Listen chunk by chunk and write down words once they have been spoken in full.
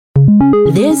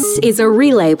This is a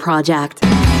Relay project.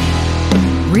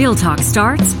 Real Talk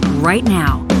starts right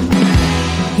now.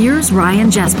 Here's Ryan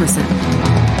Jesperson.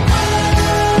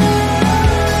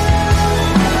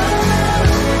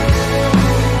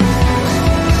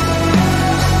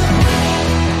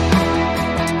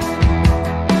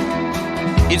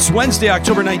 It's Wednesday,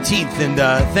 October 19th, and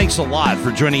thanks a lot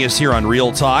for joining us here on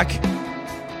Real Talk.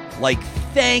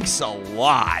 Thanks a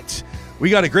lot. We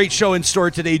got a great show in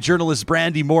store today. Journalist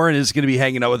Brandi Morin is going to be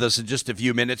hanging out with us in just a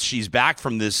few minutes. She's back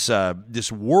from this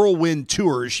whirlwind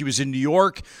tour. She was in New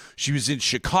York. She was in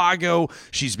Chicago.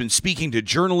 She's been speaking to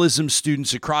journalism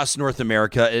students across North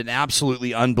America. An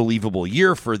absolutely unbelievable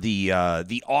year for the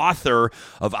author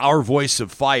of Our Voice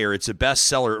of Fire. It's a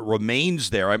bestseller. It remains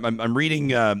there. I'm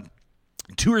reading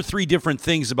two or three different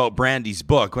things about Brandi's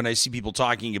book when I see people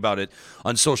talking about it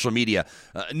on social media.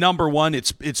 Number one,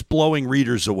 it's blowing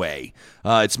readers away.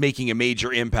 It's making a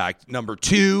major impact. Number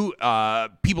two,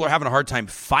 people are having a hard time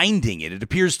finding it. It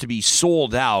appears to be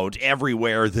sold out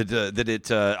everywhere that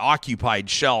it occupied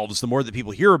shelves. The more that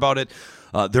people hear about it,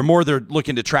 the more they're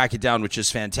looking to track it down, which is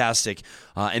fantastic.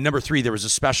 And number three, there was a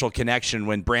special connection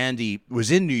when Brandi was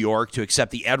in New York to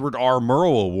accept the Edward R.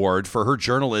 Murrow Award for her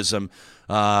journalism,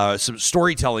 some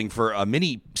storytelling for a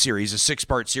mini-series, a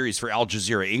 6-part series for Al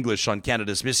Jazeera English on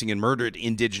Canada's missing and murdered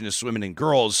Indigenous women and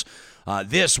girls.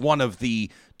 This, one of the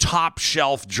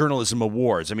top-shelf journalism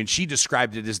awards. I mean, she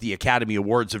described it as the Academy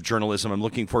Awards of journalism. I'm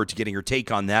looking forward to getting her take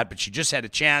on that, but she just had a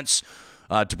chance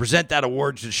to present that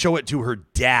award, to show it to her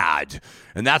dad.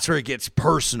 And that's where it gets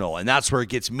personal, and that's where it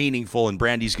gets meaningful. And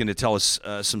Brandi's going to tell us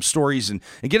some stories and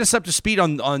get us up to speed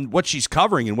on what she's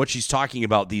covering and what she's talking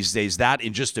about these days. That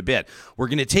in just a bit. We're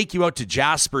going to take you out to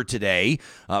Jasper today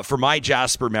for My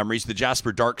Jasper Memories. The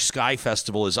Jasper Dark Sky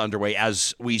Festival is underway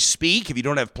as we speak. If you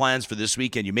don't have plans for this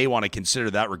weekend, you may want to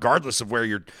consider that, regardless of where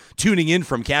you're tuning in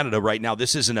from Canada right now.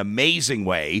 This is an amazing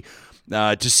way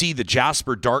to see the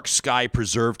Jasper Dark Sky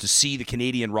Preserve, to see the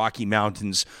Canadian Rocky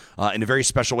Mountains in a very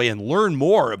special way, and learn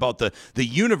more about the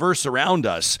universe around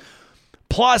us.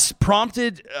 Plus,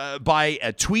 prompted by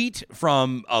a tweet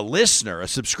from a listener, a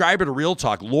subscriber to Real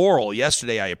Talk, Laurel,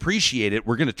 yesterday, I appreciate it.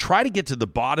 We're going to try to get to the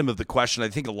bottom of the question I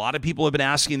think a lot of people have been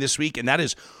asking this week, and that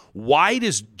is, why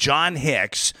does John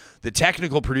Hicks, the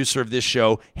technical producer of this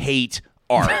show, hate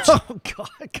art? Oh,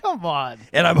 God, come on.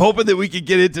 And I'm hoping that we can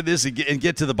get into this and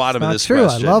get to the bottom of this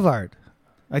question. I love art.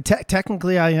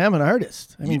 Technically, I am an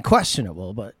artist. I mean,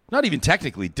 questionable, but... Not even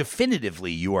technically.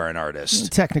 Definitively, you are an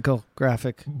artist. Technical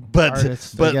graphic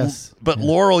artist, I guess. But yeah.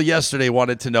 Laurel yesterday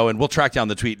wanted to know, and we'll track down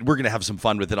the tweet. We're going to have some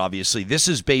fun with it, obviously. This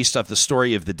is based off the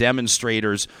story of the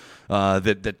demonstrators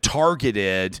that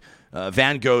targeted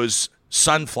Van Gogh's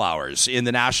sunflowers in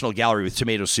the National Gallery with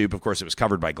tomato soup. Of course, it was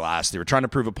covered by glass. They were trying to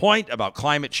prove a point about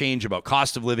climate change, about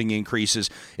cost of living increases.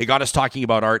 It got us talking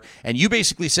about art. And you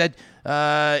basically said,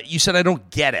 I don't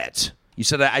get it. You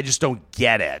said, I just don't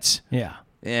get it. Yeah.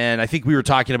 And I think we were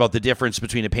talking about the difference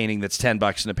between a painting that's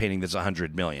 $10 and a painting that's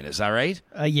 $100 million. Is that right?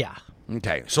 Yeah.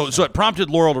 Okay. So it prompted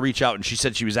Laurel to reach out, and she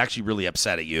said she was actually really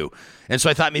upset at you. And so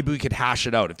I thought maybe we could hash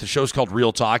it out. If the show's called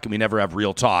Real Talk and we never have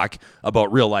real talk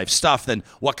about real life stuff, then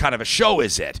what kind of a show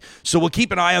is it? So we'll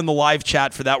keep an eye on the live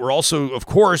chat for that. We're also, of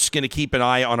course, going to keep an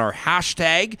eye on our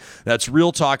hashtag. That's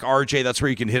Real Talk RJ. That's where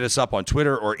you can hit us up on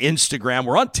Twitter or Instagram.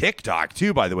 We're on TikTok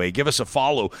too, by the way. Give us a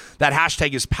follow. That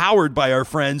hashtag is powered by our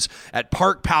friends at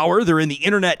Park Power. They're in the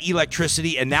internet,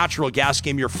 electricity, and natural gas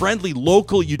game, your friendly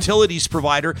local utilities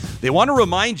provider. They want to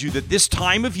remind you that this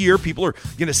time of year, people are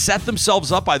going to set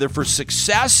themselves up either for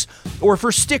success or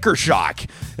for sticker shock.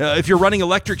 If you're running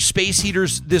electric space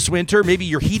heaters this winter, maybe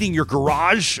you're heating your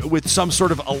garage with some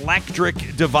sort of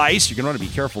electric device. You're going to want to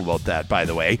be careful about that, by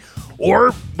the way.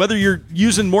 Or whether you're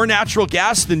using more natural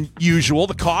gas than usual,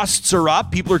 the costs are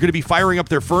up. People are going to be firing up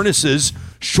their furnaces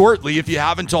shortly if you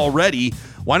haven't already.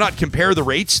 Why not compare the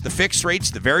rates, the fixed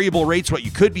rates, the variable rates, what you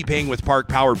could be paying with Park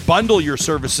Power, bundle your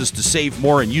services to save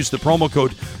more, and use the promo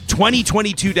code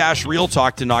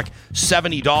 2022-REAL-TALK to knock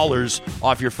 $70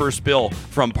 off your first bill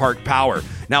from Park Power.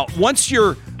 Now, once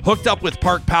you're hooked up with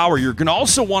Park Power, you're going to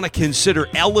also want to consider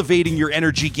elevating your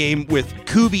energy game with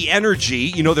Kubi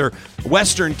Energy. You know, they're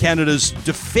Western Canada's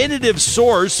definitive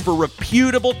source for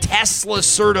reputable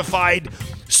Tesla-certified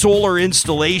solar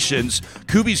installations.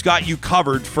 Kubi's got you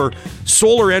covered for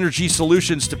solar energy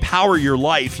solutions to power your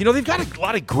life. You know, they've got a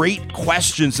lot of great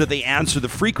questions that they answer. The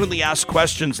frequently asked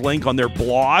questions link on their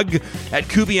blog at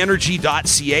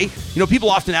kubienergy.ca. You know, people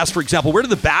often ask, for example, where do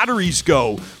the batteries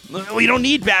go? Well, you don't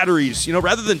need batteries. You know,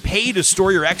 rather than pay to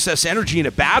store your excess energy in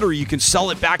a battery, you can sell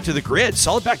it back to the grid,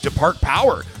 sell it back to Park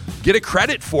Power, get a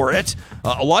credit for it.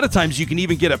 A lot of times you can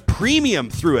even get a premium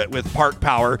through it with Park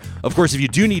Power. Of course, if you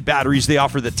do need batteries, they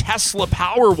offer the Tesla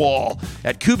Powerwall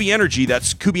at Kubi Energy.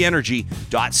 That's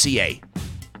kubienergy.ca.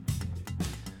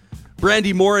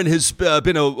 Brandi Morin has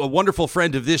been a wonderful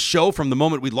friend of this show from the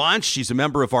moment we launched. She's a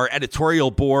member of our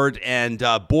editorial board, and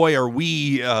boy, are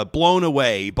we blown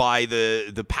away by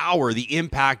the power, the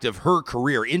impact of her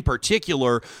career, in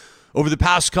particular over the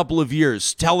past couple of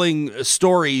years, telling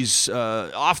stories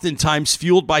oftentimes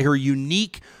fueled by her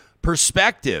unique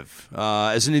perspective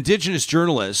as an Indigenous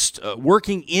journalist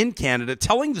working in Canada,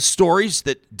 telling the stories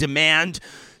that demand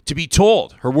to be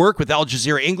told. Her work with Al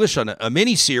Jazeera English on a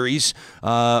mini-series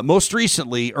most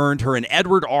recently earned her an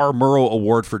Edward R. Murrow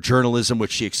Award for Journalism,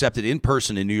 which she accepted in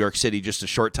person in New York City just a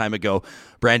short time ago.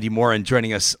 Brandi Morin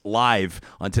joining us live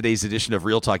on today's edition of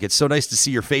Real Talk. It's so nice to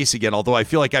see your face again, although I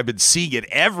feel like I've been seeing it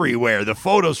everywhere. The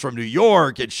photos from New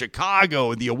York and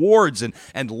Chicago and the awards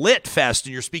and Lit Fest,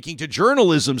 and you're speaking to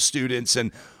journalism students,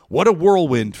 and what a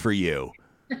whirlwind for you.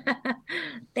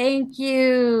 Thank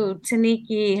you,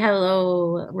 Taniki.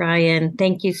 Hello, Ryan.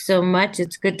 Thank you so much.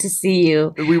 It's good to see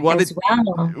you. We wanted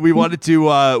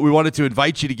to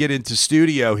invite you to get into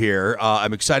studio here.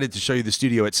 I'm excited to show you the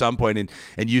studio at some point.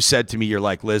 And you said to me, you're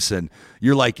like, listen,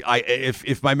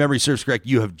 if my memory serves correct,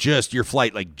 your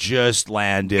flight just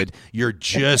landed. You're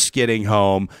just getting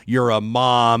home. You're a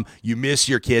mom. You miss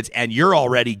your kids, and you're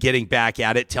already getting back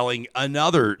at it, telling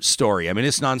another story. I mean,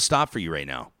 it's nonstop for you right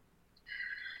now.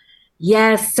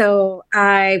 Yes, so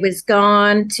I was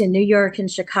gone to New York and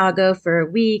Chicago for a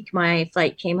week. My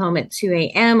flight came home at 2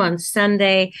 a.m. on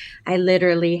Sunday. I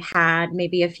literally had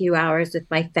maybe a few hours with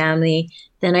my family.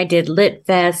 Then I did Lit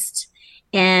Fest,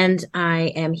 and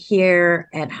I am here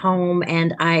at home,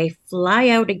 and I fly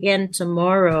out again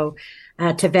tomorrow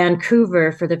to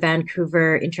Vancouver for the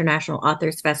Vancouver International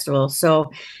Authors Festival.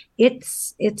 So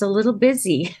it's a little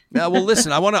busy. Well,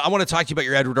 listen, I want to talk to you about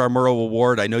your Edward R. Murrow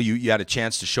Award. I know you had a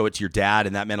chance to show it to your dad,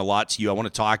 and that meant a lot to you. I want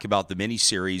to talk about the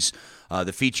miniseries,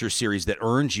 the feature series that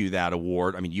earned you that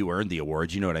award. I mean, you earned the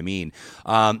award. You know what I mean?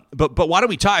 But why don't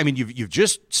we talk? I mean, you've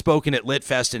just spoken at Lit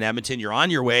Fest in Edmonton. You're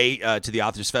on your way to the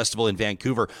Authors Festival in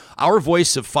Vancouver. Our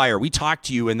Voice of Fire. We talked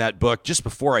to you in that book just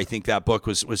before I think that book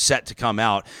was set to come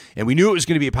out, and we knew it was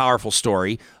going to be a powerful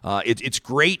story. It's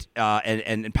great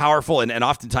and powerful, and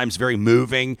oftentimes very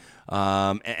moving.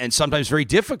 And sometimes very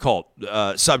difficult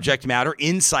subject matter,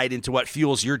 insight into what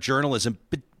fuels your journalism.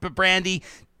 But Brandi,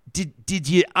 did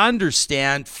you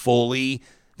understand fully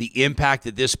the impact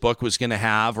that this book was going to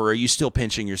have, or are you still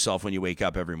pinching yourself when you wake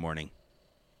up every morning?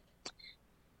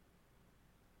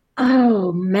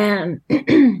 Oh, man.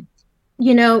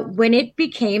 When it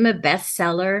became a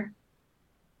bestseller,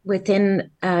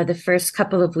 within the first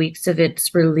couple of weeks of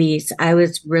its release, I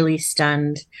was really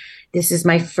stunned. This is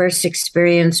my first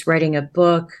experience writing a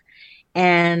book,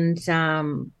 and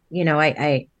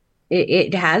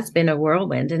it has been a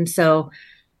whirlwind, and so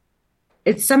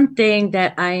it's something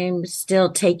that I am still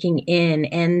taking in,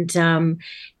 and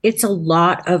it's a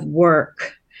lot of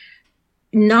work.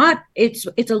 It's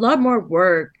a lot more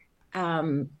work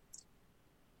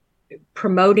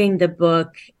promoting the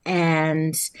book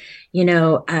and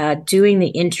doing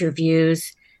the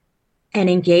interviews and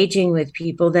engaging with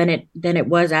people than it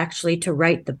was actually to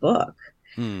write the book.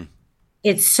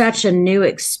 It's such a new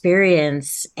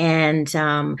experience. And,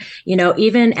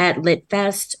 even at Lit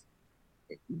Fest,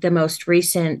 the most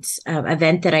recent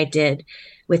event that I did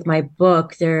with my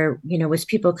book, there, was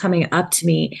people coming up to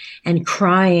me and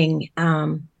crying,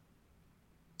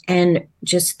 and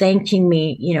just thanking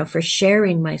me, for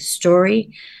sharing my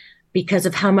story because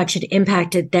of how much it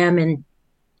impacted them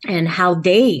and how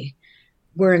they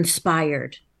were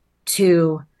inspired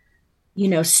to,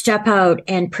 step out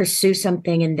and pursue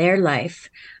something in their life,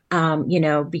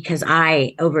 because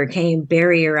I overcame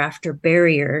barrier after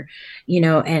barrier,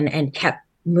 and kept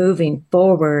moving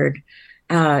forward,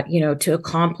 to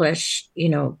accomplish,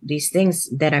 these things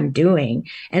that I'm doing.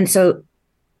 And so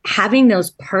having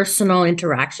those personal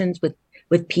interactions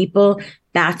with people,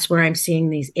 that's where I'm seeing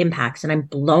these impacts, and I'm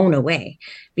blown away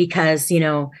because,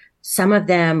 some of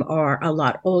them are a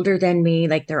lot older than me,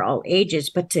 like they're all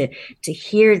ages, but to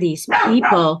hear these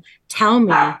people tell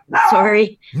me,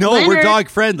 sorry. No, Leonard. We're dog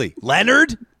friendly.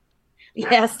 Leonard?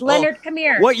 Yes, Leonard, come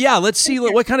here. What? Yeah, let's see.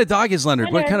 What kind of dog is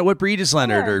Leonard? What breed is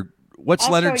Leonard? Or what's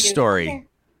Leonard's story?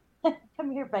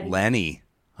 Come here, buddy. Lenny.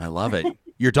 I love it.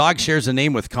 Your dog shares a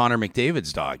name with Connor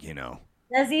McDavid's dog,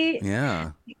 Does he?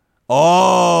 Yeah.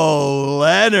 Oh,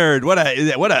 Leonard! What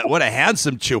a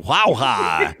handsome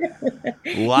Chihuahua!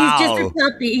 Wow, he's just a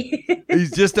puppy.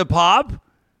 He's just a pup.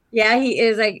 Yeah, he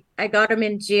is. I got him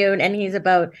in June, and he's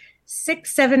about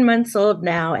 6-7 months old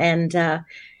now, and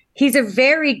He's a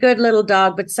very good little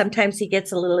dog, but sometimes he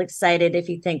gets a little excited if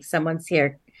he thinks someone's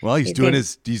here. Well, he's doing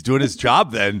his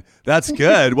job then. That's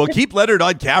good. Well, keep Leonard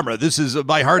on camera. This is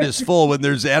my heart is full when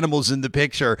there's animals in the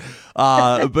picture.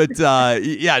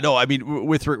 Yeah, no, I mean,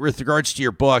 with regards to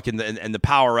your book and the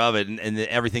power of it and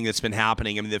everything that's been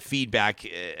happening, I mean, the feedback,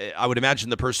 I would imagine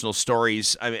the personal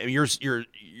stories. I mean, your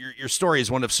story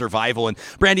is one of survival. And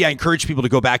Brandi, I encourage people to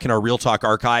go back in our Real Talk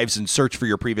archives and search for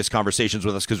your previous conversations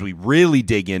with us because we really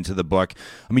dig into the book.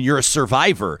 I mean, you're a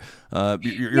survivor.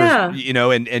 You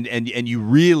know, and you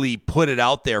really put it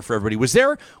out there for everybody. Was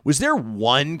there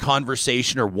one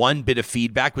conversation or one bit of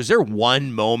feedback? Was there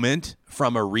one moment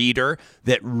from a reader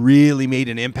that really made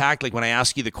an impact? Like when I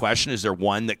ask you the question, is there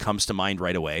one that comes to mind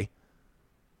right away?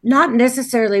 Not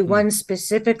necessarily one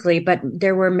specifically, but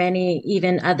there were many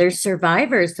even other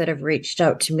survivors that have reached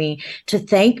out to me to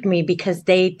thank me because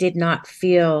they did not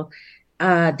feel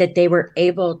that they were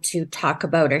able to talk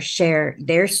about or share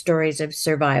their stories of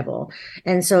survival.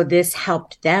 And so this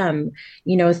helped them,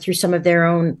 you know, through some of their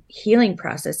own healing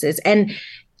processes. And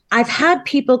I've had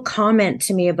people comment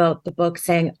to me about the book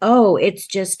saying, oh, it's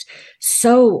just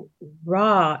so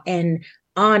raw and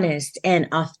honest and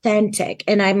authentic.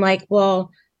 And I'm like, well,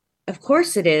 of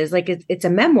course it is. Like it's a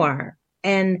memoir.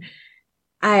 And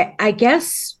I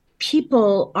guess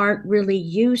people aren't really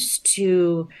used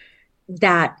to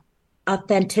that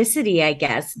authenticity, I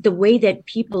guess, the way that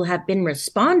people have been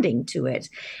responding to it.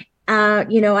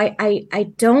 You know,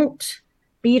 I don't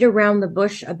beat around the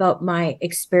bush about my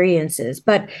experiences,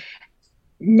 but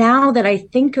now that I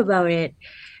think about it,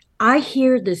 I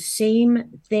hear the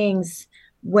same things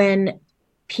when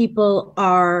people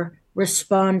are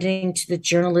responding to the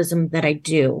journalism that I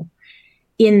do,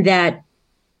 in that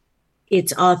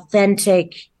it's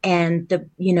authentic and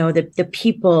the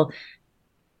people,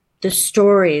 the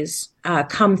stories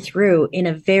come through in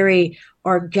a very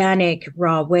organic,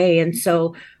 raw way. And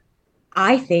so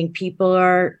I think people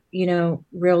are, you know,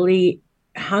 really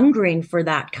hungering for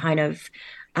that kind of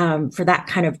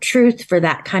truth, for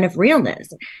that kind of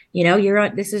realness. You know,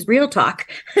 this is Real Talk.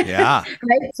 Yeah.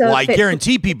 Right? So well, I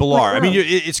guarantee people are. I mean,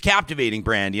 it's captivating,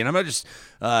 Brandi, and I'm not just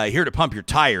here to pump your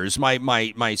tires.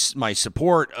 My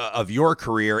support of your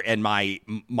career and my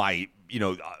you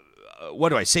know, what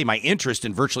do I say? My interest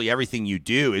in virtually everything you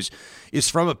do is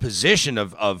from a position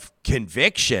of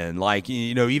conviction. Like,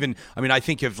 you know, even, I mean, I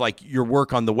think of like your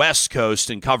work on the West Coast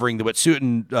and covering the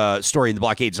Wet'suwet'en story in the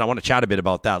blockades. And I want to chat a bit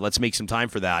about that. Let's make some time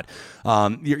for that.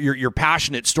 Your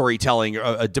passionate storytelling,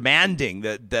 demanding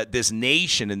that this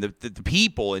nation and the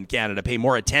people in Canada pay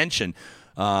more attention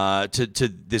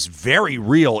to this very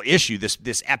real issue,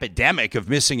 this epidemic of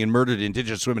missing and murdered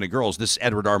Indigenous women and girls, this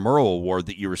Edward R. Murrow Award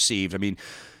that you received. I mean,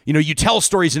 you know, you tell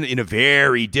stories in a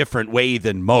very different way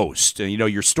than most. You know,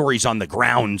 your story's on the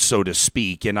ground, so to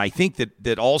speak. And I think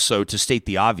that also, to state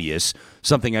the obvious,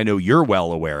 something I know you're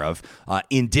well aware of,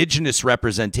 Indigenous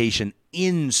representation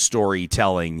in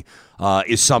storytelling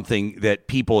is something that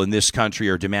people in this country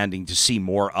are demanding to see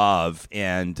more of.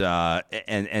 And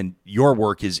your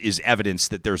work is evidence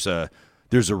that there's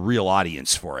a real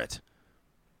audience for it.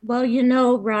 Well, you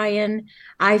know, Ryan,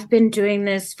 I've been doing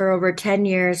this for over 10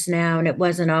 years now, and it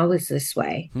wasn't always this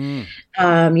way. You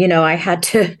know, I had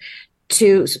to,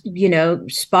 you know,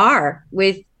 spar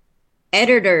with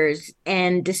editors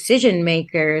and decision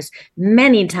makers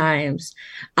many times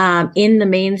in the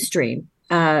mainstream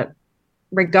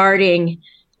regarding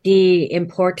the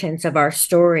importance of our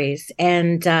stories.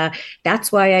 And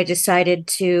that's why I decided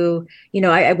to, you know,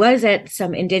 I was at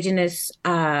some Indigenous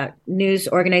news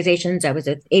organizations. I was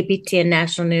at APTN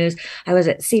National News. I was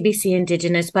at CBC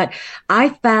Indigenous. But I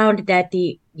found that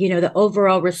the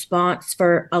overall response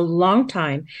for a long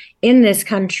time in this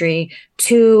country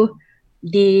to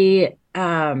the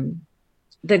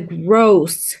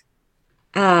gross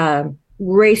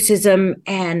racism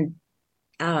and,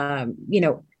 you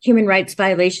know, human rights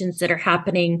violations that are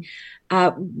happening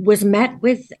was met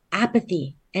with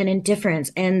apathy and indifference.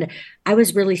 And I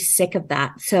was really sick of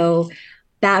that. So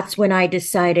that's when I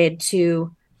decided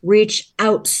to reach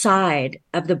outside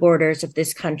of the borders of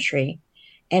this country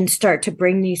and start to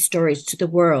bring these stories to the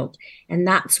world. And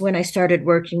that's when I started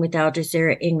working with Al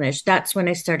Jazeera English. That's when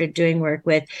I started doing work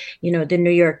with, you know, the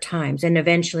New York Times and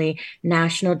eventually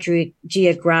National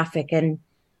Geographic and,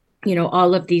 you know,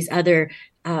 all of these other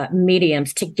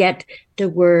mediums to get the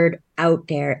word out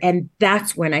there. And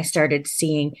that's when I started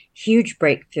seeing huge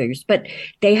breakthroughs. But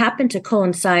they happened to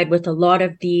coincide with a lot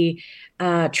of the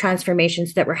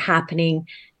transformations that were happening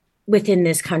within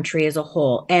this country as a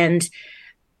whole. And,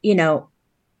 you know,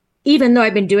 even though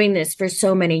I've been doing this for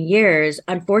so many years,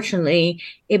 unfortunately,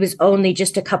 it was only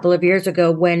just a couple of years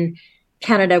ago when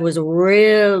Canada was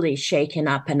really shaken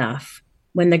up enough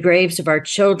when the graves of our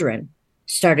children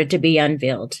started to be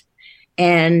unveiled.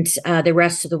 And the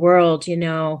rest of the world,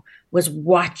 was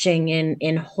watching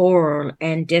in horror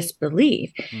and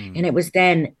disbelief. And it was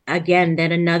then, again,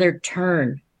 that another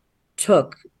turn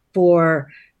took for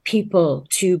people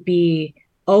to be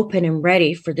open and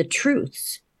ready for the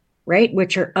truths, right?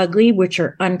 Which are ugly, which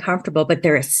are uncomfortable, but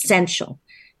they're essential.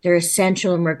 They're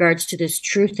essential in regards to this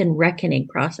truth and reckoning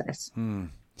process.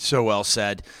 So well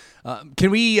said.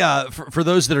 Can we, for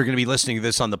those that are going to be listening to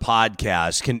this on the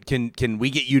podcast, can we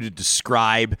get you to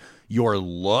describe your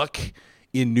look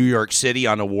in New York City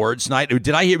on awards night? Did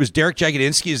I hear it was Derek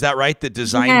Jagodinsky? Is that right? That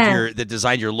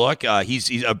designed your look.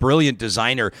 He's a brilliant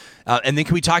designer. And then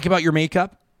can we talk about your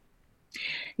makeup?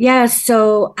 Yeah.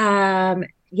 So,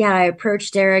 I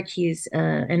approached Derek. He's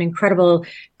an incredible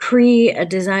Cree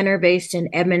designer based in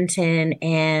Edmonton,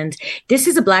 and this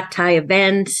is a black tie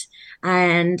event.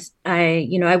 And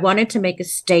I wanted to make a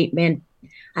statement.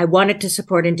 I wanted to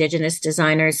support Indigenous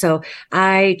designers. So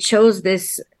I chose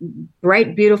this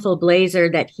bright, beautiful blazer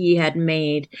that he had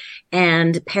made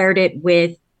and paired it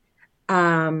with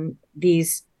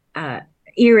these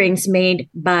earrings made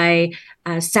by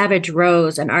Savage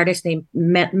Rose, an artist named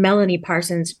Melanie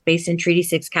Parsons based in Treaty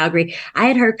 6, Calgary. I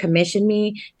had her commission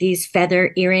me these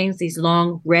feather earrings, these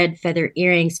long red feather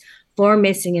earrings for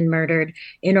missing and murdered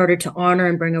in order to honor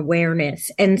and bring awareness.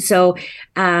 And so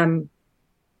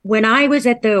when I was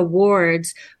at the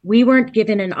awards, we weren't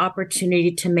given an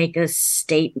opportunity to make a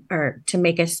to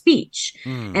make a speech.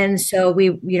 And so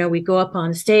we go up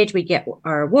on stage, we get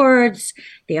our awards,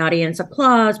 the audience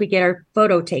applause, we get our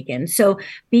photo taken. So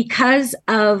because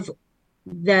of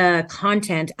the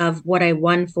content of what I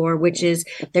won for, which is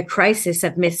the crisis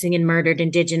of missing and murdered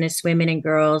Indigenous women and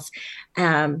girls,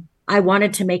 I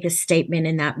wanted to make a statement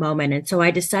in that moment. And so I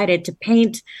decided to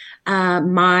paint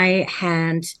my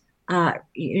hand,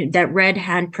 that red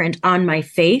handprint on my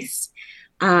face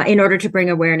in order to bring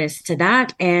awareness to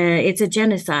that. And it's a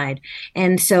genocide.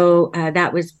 And so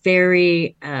that was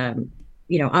very,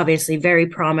 obviously very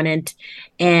prominent.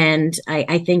 And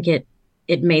I think it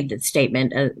made the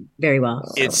statement very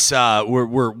well. So. It's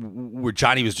we're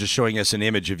Johnny was just showing us an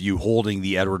image of you holding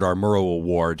the Edward R. Murrow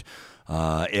Award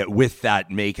with that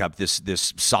makeup,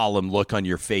 this solemn look on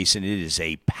your face, and it is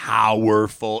a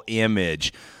powerful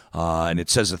image. And it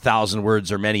says 1,000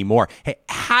 words or many more. Hey,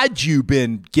 had you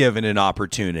been given an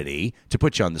opportunity to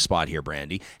put you on the spot here,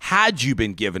 Brandi, had you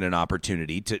been given an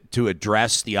opportunity to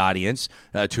address the audience,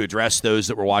 to address those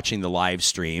that were watching the live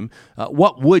stream,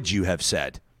 what would you have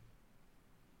said?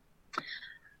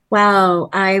 Well,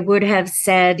 I would have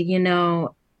said,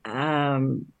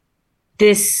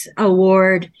 this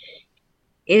award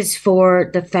is for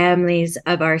the families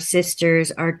of our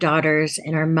sisters, our daughters,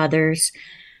 and our mothers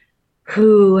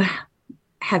who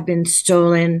have been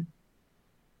stolen.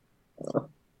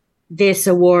 This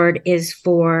award is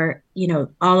for,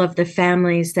 all of the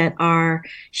families that are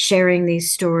sharing these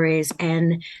stories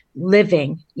and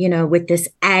living, with this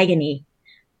agony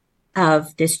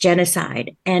of this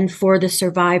genocide, and for the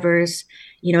survivors,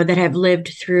 that have lived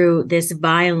through this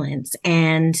violence.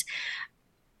 And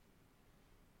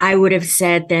I would have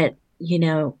said that,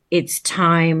 it's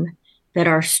time that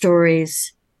our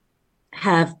stories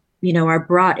have are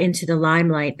brought into the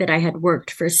limelight, that I had worked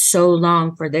for so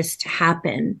long for this to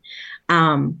happen.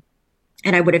 And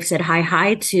I would have said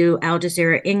hi to Al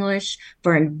Jazeera English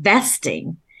for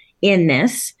investing in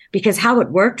this, because how it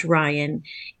worked, Ryan,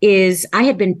 is I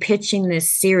had been pitching this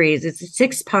series. It's a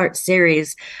 6-part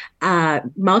series,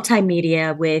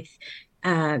 multimedia with,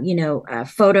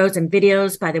 photos and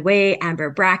videos. By the way,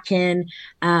 Amber Bracken,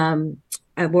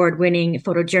 award-winning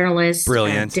photojournalist.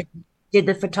 Brilliant. Did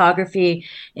the photography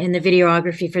and the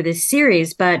videography for this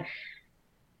series. But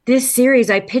this series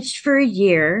I pitched for a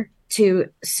year to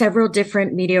several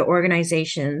different media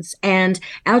organizations, and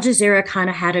Al Jazeera kind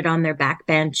of had it on their back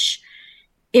bench.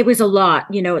 It was a lot,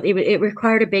 it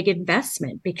required a big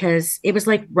investment, because it was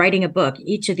like writing a book.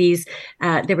 Each of these,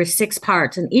 there were 6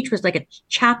 parts, and each was like a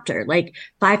chapter, like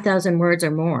 5,000 words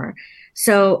or more.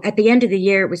 So at the end of the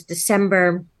year, it was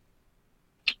December,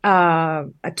 I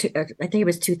think it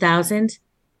was 2000.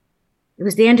 It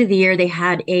was the end of the year. They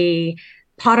had a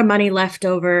pot of money left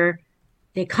over.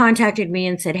 They contacted me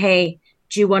and said, hey,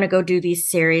 do you want to go do these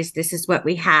series? This is what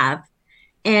we have.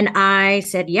 And I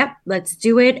said, yep, let's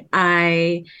do it.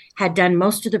 I had done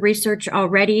most of the research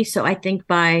already. So I think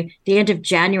by the end of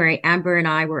January, Amber and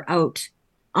I were out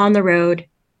on the road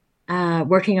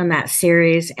working on that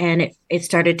series, and it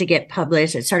started to get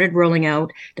published. It started rolling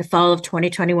out the fall of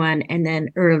 2021, and then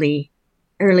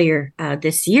earlier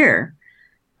this year.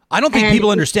 I don't think people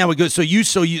understand what goes. So you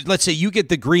let's say you get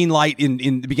the green light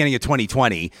in the beginning of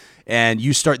 2020, and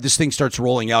this thing starts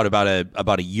rolling out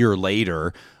about a year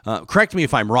later. Correct me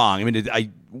if I'm wrong. I mean, I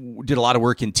did a lot of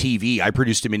work in TV. I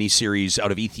produced a miniseries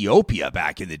out of Ethiopia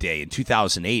back in the day in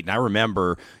 2008, and I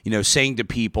remember, saying to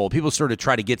people sort of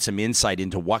try to get some insight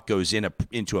into what goes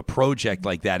into a project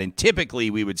like that, and typically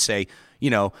we would say,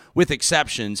 with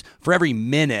exceptions, for every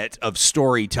minute of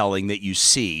storytelling that you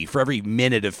see, for every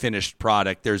minute of finished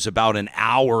product, there's about an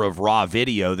hour of raw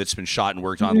video that's been shot and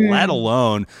worked on, let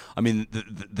alone, I mean,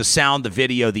 the sound, the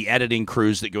video, the editing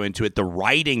crews that go into it, the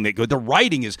writing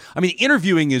is,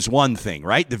 interviewing is one thing,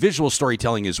 right? The visual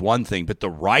storytelling is one thing, but the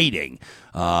writing,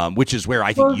 which is where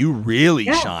I think you really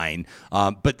shine.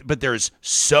 But there's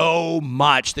so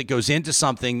much that goes into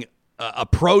something, a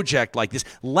project like this,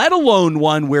 let alone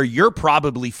one where you're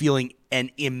probably feeling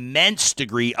an immense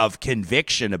degree of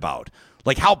conviction about.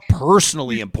 Like, how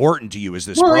personally important to you is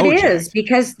this project? Well, it is,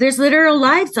 because there's literal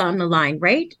lives on the line,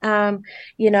 right? And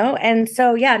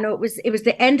so, it was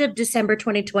the end of December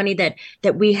 2020 that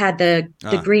we had the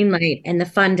green light and the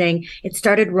funding. It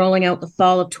started rolling out the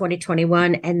fall of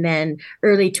 2021 and then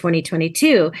early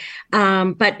 2022.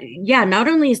 But not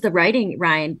only is the writing,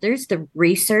 Ryan, there's the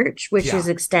research, which is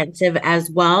extensive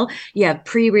as well. You have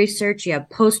pre-research, you have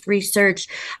post-research.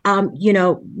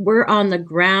 We're on the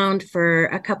ground for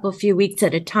a few weeks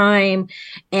at a time,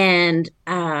 and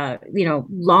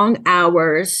long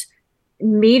hours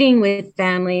meeting with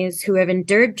families who have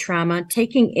endured trauma,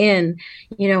 taking in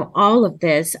all of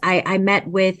this. I met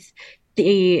with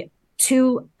the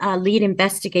two lead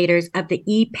investigators of the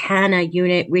EPANA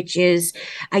unit, which is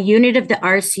a unit of the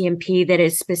RCMP that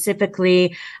is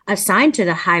specifically assigned to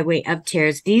the Highway of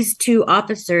Tears. These two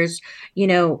officers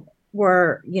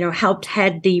were, helped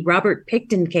head the Robert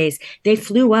Picton case. They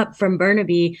flew up from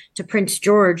Burnaby to Prince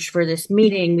George for this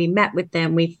meeting. We met with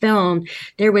them. We filmed.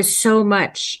 There was so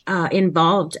much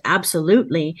involved,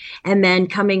 absolutely. And then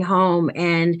coming home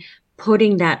and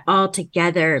putting that all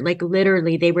together, like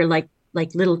literally, they were like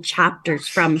little chapters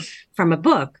from a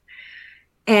book.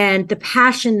 And the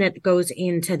passion that goes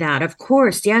into that. Of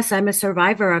course, yes, I'm a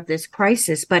survivor of this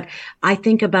crisis, but I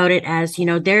think about it as,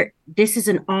 this is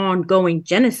an ongoing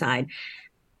genocide.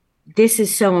 This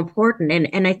is so important.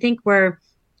 And I think where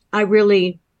I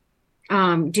really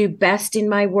do best in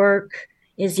my work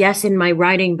is, yes, in my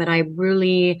writing, but I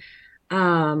really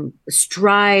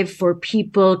strive for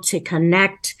people to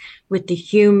connect with the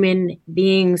human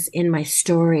beings in my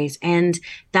stories. And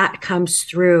that comes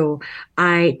through.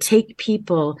 I take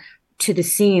people to the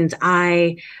scenes.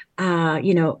 I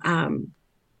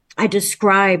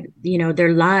describe,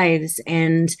 their lives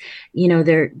and,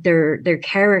 their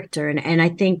character. And I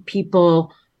think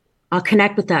people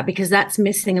connect with that, because that's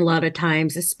missing a lot of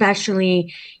times,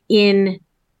 especially in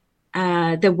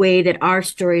the way that our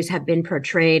stories have been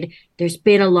portrayed. There's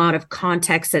been a lot of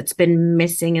context that's been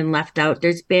missing and left out.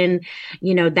 There's been,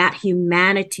 that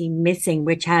humanity missing,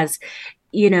 which has,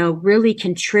 really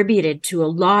contributed to a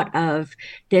lot of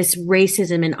this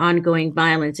racism and ongoing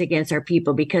violence against our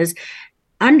people. Because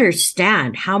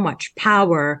understand how much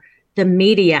power the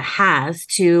media has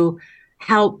to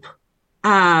help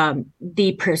form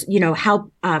the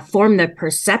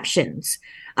perceptions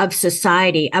of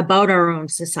society about our own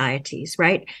societies,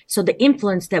 right? So the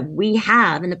influence that we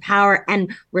have and the power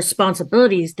and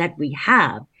responsibilities that we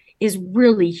have is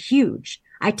really huge.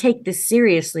 I take this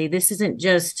seriously. This isn't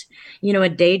just, a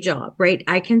day job, right?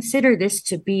 I consider this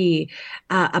to be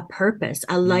a purpose,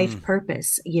 a life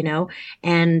purpose,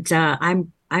 and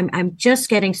I'm just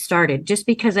getting started. Just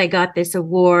because I got this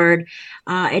award,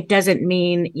 it doesn't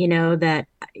mean, that,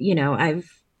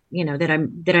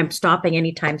 that I'm stopping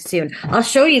anytime soon. I'll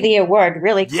show you the award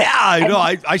really quick. Yeah, I know.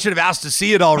 I should have asked to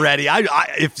see it already.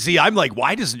 I'm like,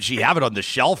 why doesn't she have it on the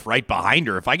shelf right behind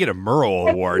her? If I get a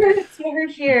Murrow award,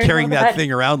 carrying that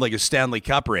thing around like a Stanley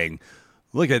Cup ring.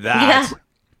 Look at that. Yeah.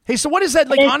 Hey, so what is that,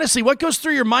 honestly, what goes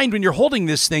through your mind when you're holding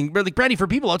this thing? Like, Brandi, for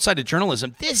people outside of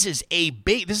journalism, this is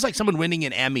like someone winning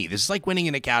an Emmy. This is like winning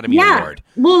an Academy Award.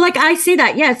 Well, I say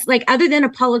that, yes, other than a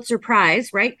Pulitzer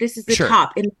Prize, right? This is the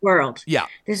top in the world. Yeah.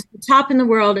 This is the top in the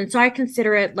world. And so I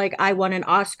consider it like I won an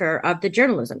Oscar of the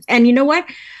journalism. And you know what?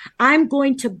 I'm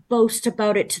going to boast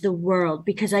about it to the world,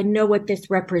 because I know what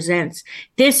this represents.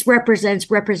 This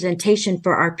represents representation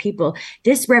for our people.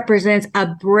 This represents a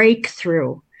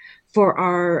breakthrough for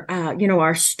our,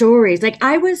 our stories.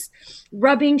 I was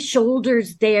rubbing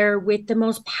shoulders there with the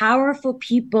most powerful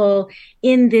people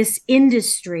in this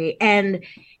industry. And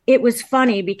it was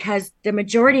funny because the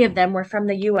majority of them were from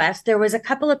the US. There was a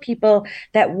couple of people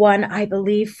that won, I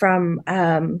believe, from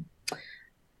the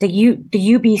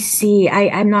UBC.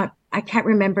 I'm not I can't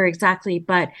remember exactly,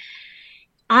 but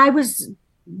I was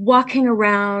walking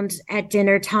around at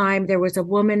dinner time. There was a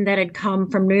woman that had come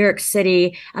from New York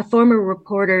City, a former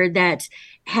reporter that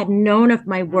had known of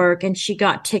my work, and she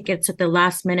got tickets at the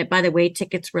last minute. By the way,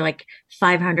 tickets were like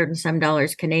 500 and some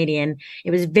dollars Canadian.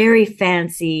 It was very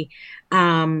fancy,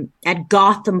 at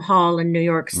Gotham Hall in New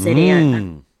York City.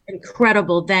 An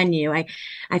incredible venue.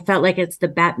 I felt like it's the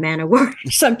Batman Award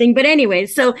or something. But anyway,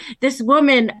 so this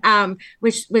woman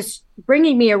was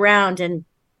bringing me around and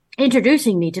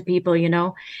introducing me to people,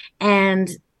 and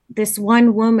this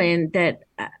one woman that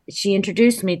she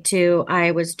introduced me to,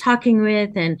 I was talking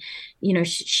with, and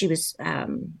she was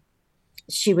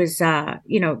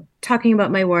talking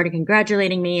about my award and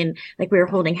congratulating me, and like we were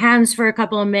holding hands for a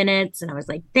couple of minutes, and I was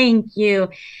like, thank you,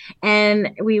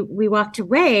 and we walked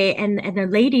away, and the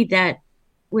lady that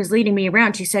was leading me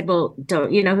around, she said, well,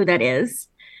 don't you know who that is?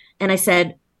 And I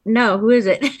said, no, who is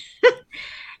it?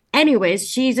 Anyways,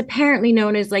 she's apparently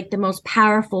known as like the most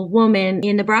powerful woman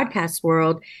in the broadcast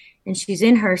world. And she's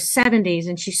in her 70s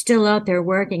and she's still out there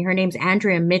working. Her name's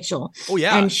Andrea Mitchell. Oh,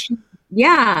 yeah.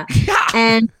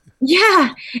 And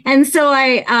And so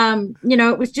I,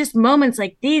 it was just moments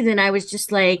like these. And I was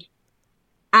just like,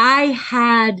 I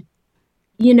had,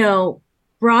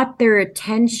 brought their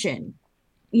attention,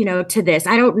 to this.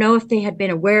 I don't know if they had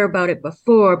been aware about it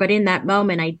before, but in that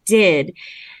moment I did.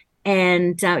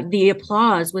 And the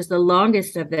applause was the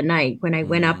longest of the night when I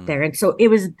went up there. And so it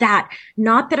was that,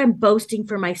 not that I'm boasting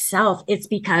for myself. It's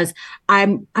because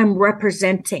I'm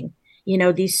representing,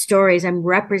 these stories. I'm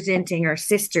representing our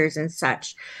sisters and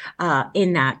such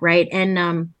in that. Right.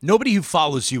 And nobody who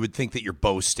follows you would think that you're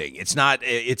boasting. It's not.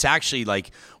 It's actually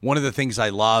like one of the things I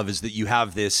love is that you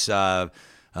have this.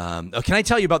 Can I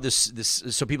tell you about this?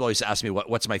 So people always ask me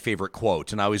what's my favorite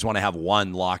quote, and I always want to have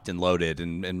one locked and loaded.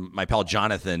 And my pal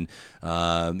Jonathan,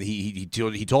 he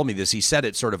told me this. He said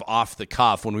it sort of off the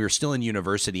cuff when we were still in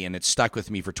university, and it stuck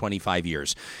with me for 25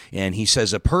 years. And he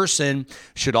says a person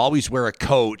should always wear a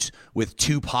coat with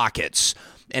two pockets.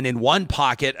 And in one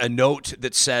pocket, a note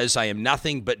that says, I am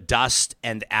nothing but dust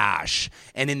and ash.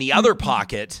 And in the other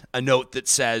pocket, a note that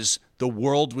says, the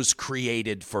world was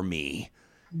created for me.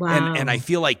 wow. And I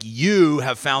feel like you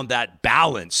have found that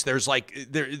balance. There's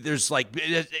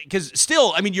because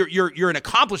still, I mean, you're an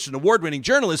accomplished and award-winning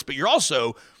journalist, but you're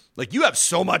also like, you have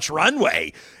so much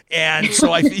runway. And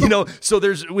so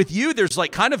there's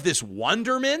like kind of this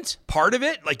wonderment part of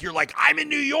it. Like, you're like, I'm in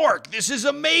New York. This is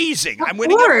amazing. I'm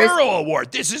winning a Burrow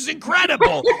Award. This is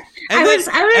incredible.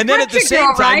 And then at the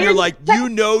same time, you're like,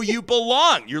 you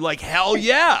belong. You're like, hell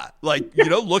yeah. Like,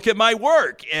 look at my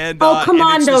work. And come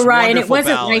on though, Ryan. It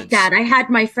wasn't balance. like that. I had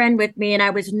my friend with me and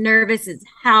I was nervous as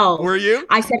hell. Were you?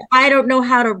 I said, I don't know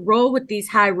how to roll with these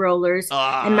high rollers.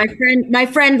 And my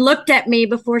friend looked at me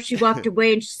before she walked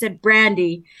away and she said,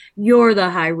 Brandi, you're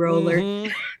the high roller.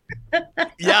 Mm-hmm.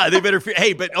 Yeah, they better.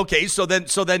 Hey, but okay. So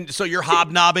you're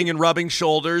hobnobbing and rubbing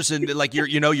shoulders, and like you're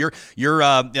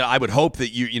I would hope that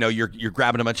you're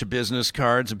grabbing a bunch of business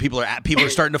cards, and people are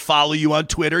starting to follow you on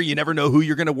Twitter. You never know who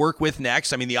you're going to work with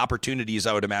next. I mean, the opportunities,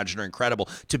 I would imagine, are incredible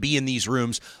to be in these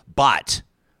rooms. But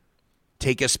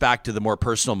take us back to the more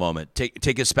personal moment.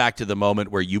 Take us back to the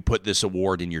moment where you put this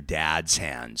award in your dad's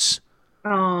hands.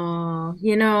 Oh,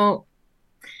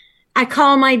 I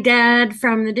call my dad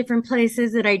from the different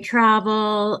places that I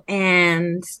travel,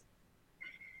 and,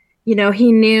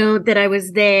 he knew that I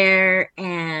was there,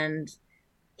 and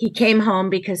he came home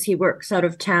because he works out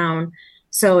of town.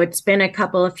 So it's been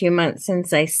a few months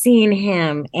since I seen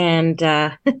him, and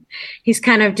he's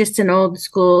kind of just an old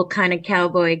school kind of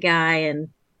cowboy guy.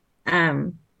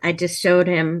 And I just showed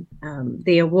him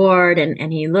the award,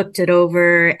 and he looked it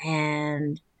over,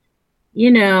 and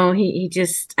he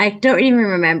just, I don't even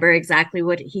remember exactly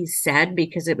what he said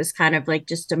because it was kind of like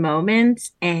just a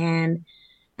moment. And,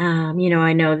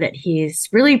 I know that he's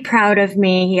really proud of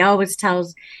me. He always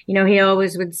tells, he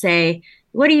always would say,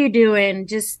 what are you doing?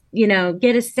 Just,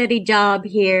 get a steady job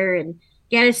here and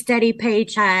get a steady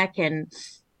paycheck.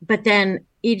 But then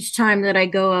each time that I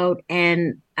go out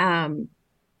and,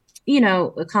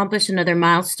 accomplish another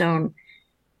milestone,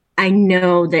 I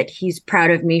know that he's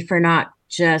proud of me for not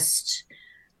just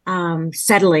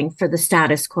settling for the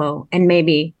status quo and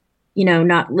maybe,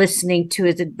 not listening to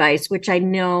his advice, which I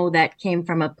know that came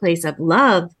from a place of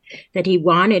love, that he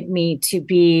wanted me to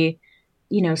be,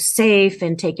 safe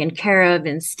and taken care of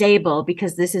and stable,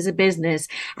 because this is a business.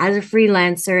 As a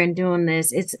freelancer and doing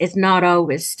this, it's not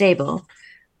always stable.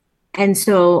 And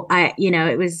so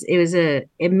it was a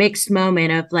mixed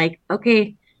moment of like,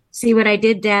 okay, see what I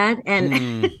did, Dad?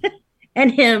 And and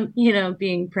him,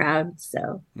 being proud.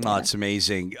 So Oh, it's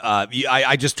amazing.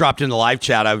 I just dropped in the live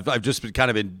chat. I've just been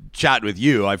chatting with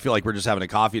you. I feel like we're just having a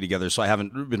coffee together, so I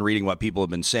haven't been reading what people have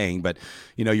been saying. But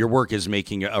your work is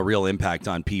making a real impact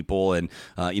on people. And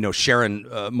Sharon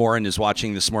Morin is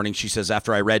watching this morning. She says,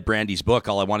 after I read Brandi's book,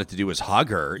 all I wanted to do was hug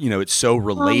her. It's so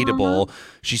relatable.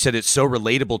 She said it's so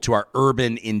relatable to our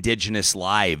urban Indigenous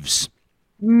lives,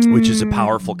 which is a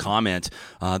powerful comment.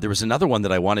 There was another one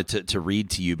that I wanted to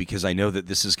read to you because I know that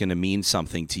this is going to mean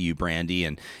something to you, Brandi.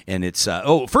 And it's,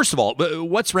 first of all,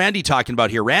 what's Randy talking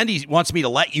about here? Randy wants me to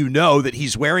let you know that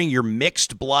he's wearing your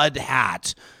mixed blood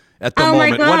hat at the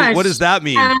moment. My gosh. What does that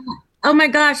mean? Oh my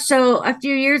gosh. So a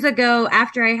few years ago,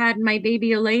 after I had my baby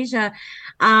Alasia,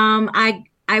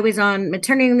 I was on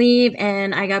maternity leave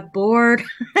and I got bored.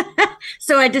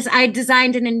 So I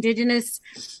designed an Indigenous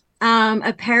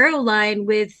apparel line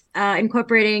with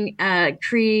incorporating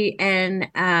Cree and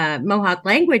Mohawk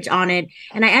language on it.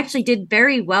 And I actually did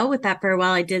very well with that for a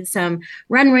while. I did some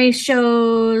runway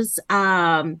shows.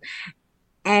 And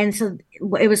so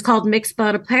it was called Mixed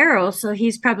Blood Apparel. So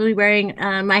he's probably wearing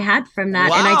my hat from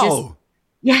that. Wow. And I just,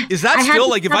 yeah. Is that still,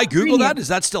 like, if I Google that, is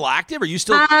that still active? Are you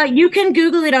still? You can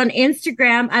Google it on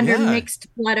Instagram under Mixed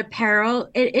Blood Apparel.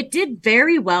 It did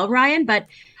very well, Ryan, but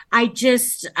I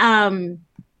just,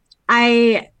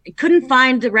 I couldn't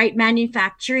find the right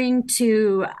manufacturing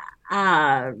to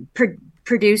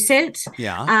produce it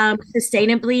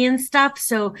sustainably and stuff.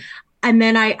 So, and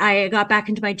then I got back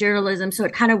into my journalism, so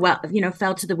it kind of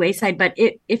fell to the wayside. But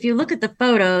if you look at the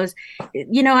photos,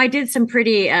 I did some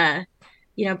pretty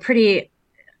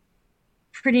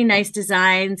nice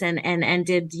designs and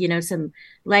did some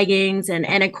leggings and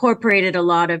incorporated a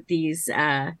lot of these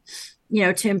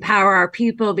to empower our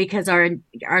people, because our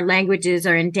languages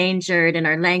are endangered and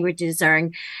our languages are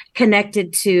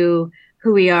connected to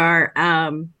who we are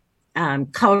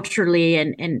culturally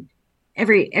and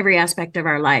every aspect of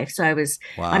our life. So I was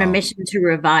on a mission to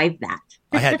revive that.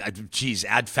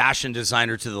 Add fashion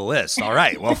designer to the list. All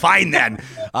right, well, fine then.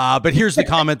 But here's the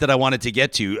comment that I wanted to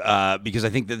get to because I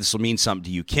think that this will mean something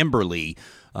to you. Kimberly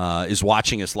is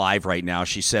watching us live right now.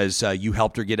 She says you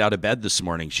helped her get out of bed this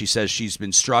morning. She says she's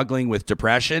been struggling with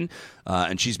depression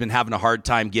and she's been having a hard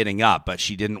time getting up, but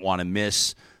she didn't want to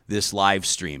miss this live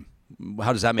stream.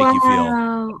 How does that make you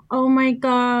feel? Oh my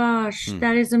gosh,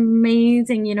 that is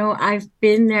amazing. I've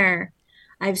been there.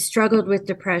 I've struggled with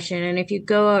depression. And if you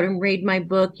go out and read my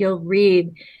book, you'll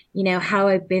read, how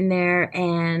I've been there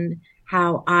and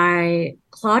how I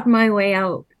clawed my way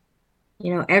out,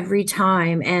 every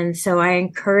time. And so I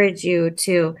encourage you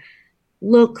to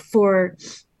look for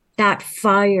that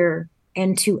fire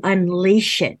and to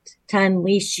unleash it, to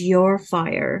unleash your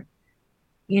fire,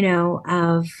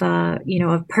 of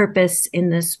purpose in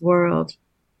this world.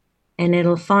 And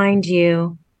it'll find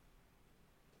you.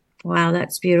 Wow,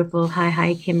 that's beautiful.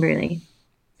 Hi, Kimberly.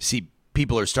 See,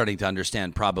 people are starting to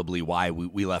understand probably why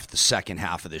we left the second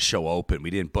half of the show open. We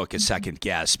didn't book a second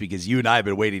guest because you and I have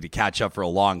been waiting to catch up for a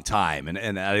long time,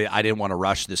 and I didn't want to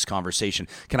rush this conversation.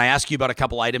 Can I ask you about a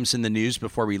couple items in the news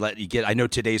before we let you get? I know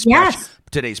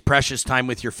today's precious time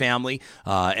with your family,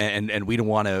 and we don't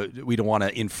want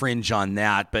to infringe on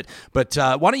that. But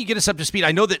why don't you get us up to speed?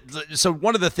 I know that. So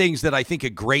one of the things that I think a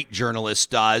great journalist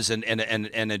does, and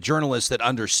a journalist that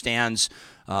understands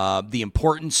the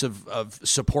importance of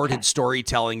supported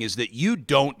storytelling, is that you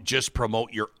don't just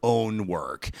promote your own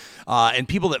work. And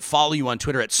people that follow you on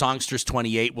Twitter at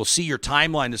Songsters28 will see your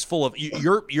timeline is full of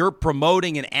you're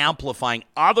promoting and amplifying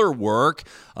other work,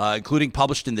 including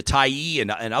published in the Tyee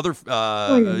and other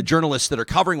journalists that are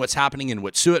covering what's happening in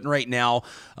Wet'suwet'en right now.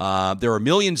 There are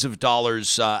millions of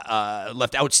dollars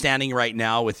left outstanding right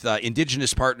now with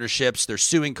Indigenous partnerships. They're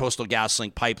suing Coastal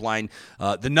GasLink pipeline.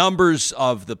 The numbers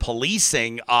of the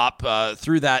policing up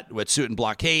through that Wet'suwet'en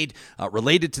blockade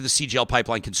related to the CGL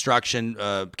pipeline construction.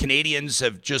 Canadians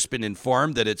have just been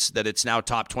informed that it's now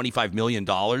topped $25 million,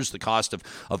 the cost of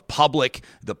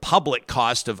the public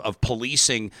cost of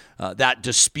policing that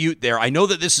dispute there. I know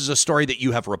that this is a story that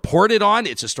you have reported on.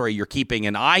 It's a story you're keeping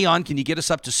an eye on. Can you get us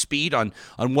up to speed on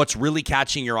what's really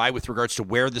catching your eye with regards to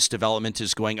where this development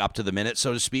is going up to the minute,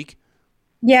 so to speak?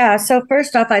 Yeah. So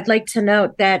first off, I'd like to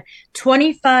note that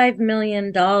 $25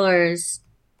 million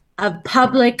of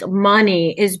public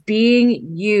money is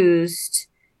being used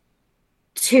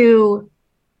to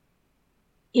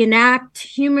enact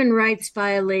human rights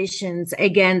violations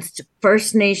against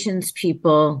First Nations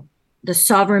people, the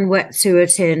sovereign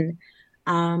Wet'suwet'en,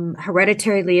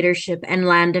 hereditary leadership, and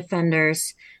land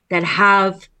defenders that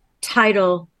have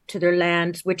title to their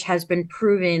land, which has been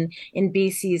proven in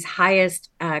BC's highest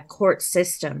court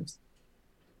systems.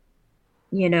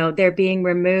 they're being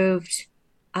removed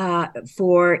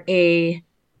for a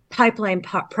pipeline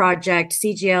project,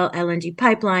 CGL LNG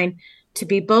pipeline, to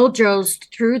be bulldozed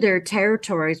through their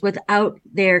territories without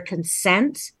their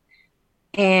consent.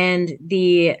 And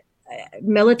the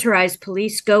militarized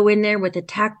police go in there with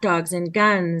attack dogs and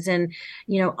guns and,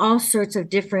 all sorts of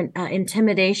different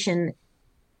intimidation,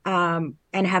 and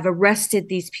have arrested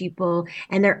these people.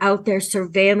 And they're out there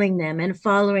surveilling them and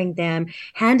following them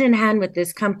hand in hand with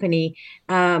this company,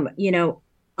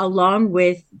 along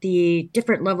with the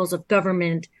different levels of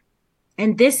government.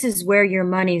 And this is where your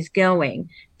money's going.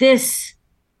 This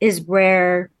is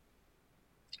where,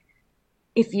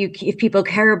 if people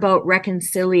care about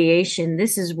reconciliation,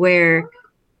 this is where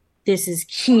this is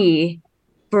key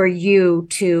for you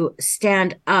to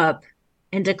stand up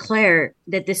and declare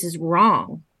that this is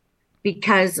wrong.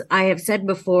 Because I have said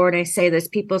before, and I say this,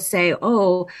 people say,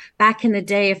 oh, back in the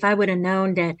day, if I would have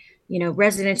known that,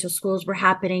 residential schools were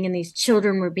happening and these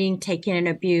children were being taken and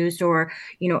abused, or,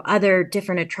 other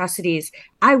different atrocities,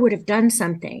 I would have done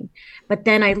something. But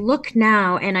then I look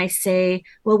now and I say,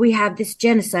 well, we have this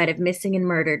genocide of missing and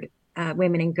murdered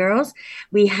women and girls.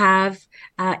 We have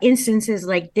instances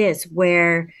like this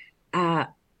where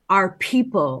our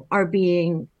people are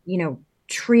being,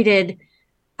 treated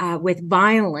with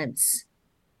violence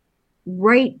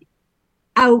right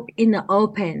out in the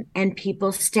open, and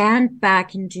people stand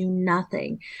back and do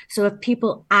nothing. So if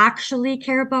people actually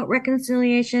care about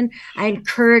reconciliation, I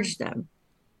encourage them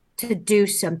to do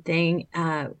something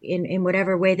in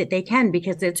whatever way that they can,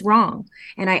 because it's wrong.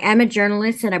 And I am a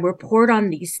journalist and I report on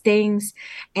these things.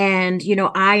 And,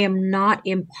 I am not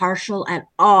impartial at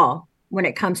all when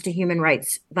it comes to human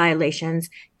rights violations.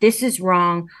 This is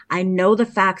wrong. I know the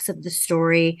facts of the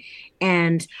story.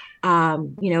 And,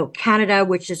 Canada,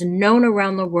 which is known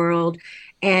around the world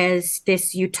as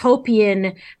this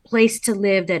utopian place to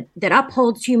live that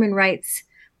upholds human rights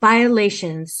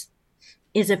violations,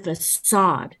 is a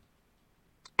facade.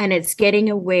 And it's getting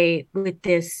away with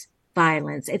this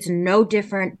violence. It's no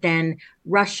different than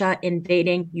Russia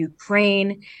invading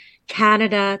Ukraine.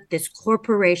 Canada, this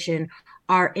corporation,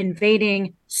 are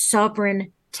invading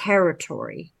sovereign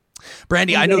territory.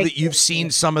 Brandi, I know that you've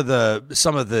seen some of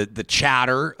the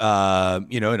chatter,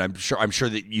 and I'm sure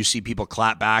that you see people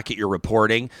clap back at your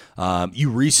reporting. You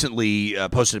recently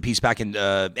posted a piece back in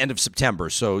end of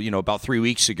September, so about 3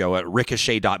 weeks ago at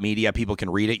ricochet.media. People can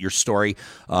read it. Your story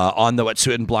on the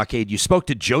Wet'suwet'en blockade. You spoke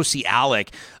to Josie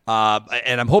Alec,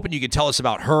 and I'm hoping you can tell us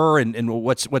about her and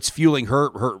what's fueling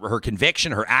her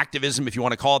conviction, her activism, if you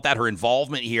want to call it that, her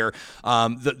involvement here.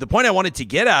 The point I wanted to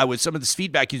get at with some of this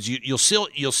feedback is you'll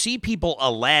see people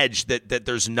allege that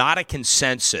there's not a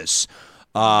consensus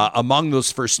among those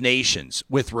First Nations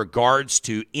with regards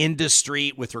to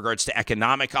industry, with regards to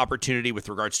economic opportunity, with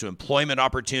regards to employment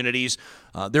opportunities.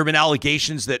 There have been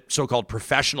allegations that so-called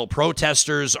professional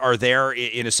protesters are there,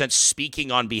 in a sense,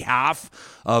 speaking on behalf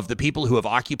of the people who have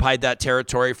occupied that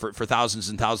territory for thousands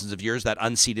and thousands of years, that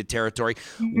unceded territory.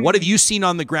 Mm-hmm. What have you seen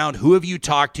on the ground? Who have you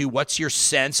talked to? What's your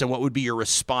sense, and what would be your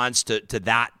response to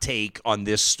that take on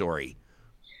this story?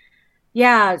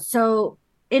 Yeah, so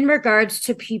in regards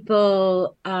to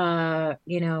people,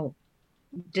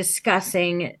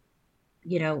 discussing,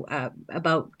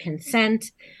 about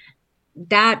consent,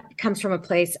 that comes from a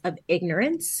place of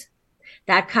ignorance.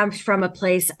 That comes from a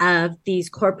place of these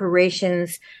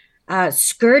corporations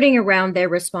skirting around their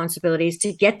responsibilities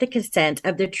to get the consent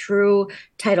of the true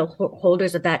title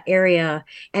holders of that area,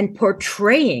 and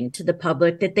portraying to the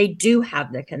public that they do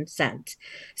have the consent.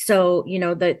 So,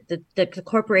 the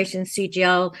corporation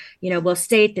CGL, will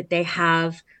state that they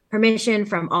have permission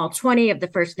from all 20 of the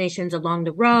First Nations along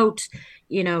the route,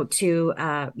 to,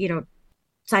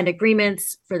 signed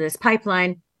agreements for this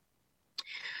pipeline,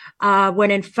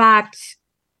 when in fact,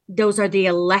 those are the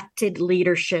elected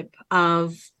leadership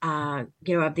of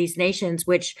these nations,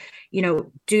 which,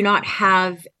 do not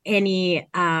have any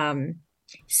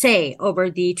say over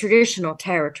the traditional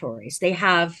territories. They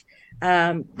have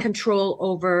control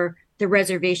over the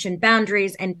reservation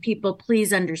boundaries. And people,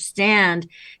 please understand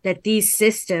that these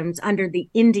systems under the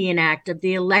Indian Act of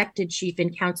the elected chief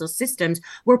and council systems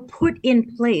were put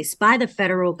in place by the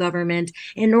federal government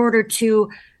in order to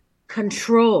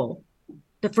control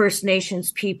the First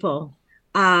Nations people.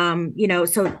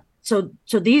 So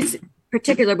these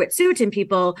particular Wet'suwet'en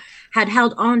people had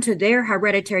held on to their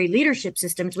hereditary leadership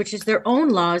systems, which is their own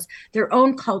laws, their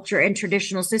own culture and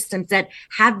traditional systems that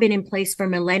have been in place for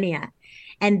millennia.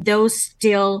 And those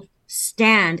still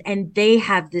stand, and they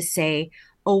have the say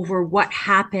over what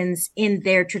happens in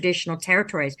their traditional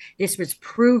territories. This was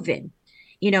proven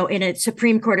in a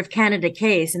Supreme Court of Canada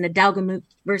case, in the Dalgamuth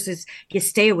versus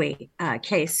Gistewe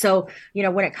case. So,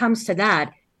 when it comes to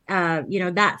that,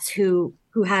 that's who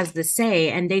has the say,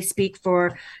 and they speak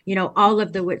for, all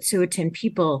of the Wet'suwet'en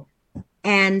people.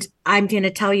 And I'm going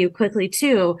to tell you quickly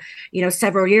too,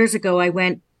 several years ago, I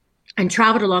went and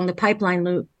traveled along the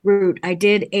pipeline route. I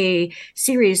did a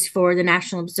series for the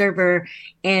National Observer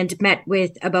and met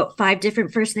with about 5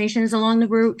 different First Nations along the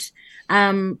route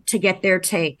to get their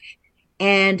take.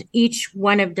 And each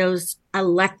one of those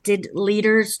elected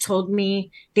leaders told me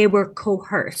they were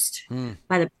coerced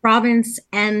by the province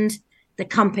and the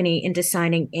company into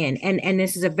signing in. And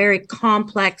this is a very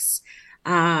complex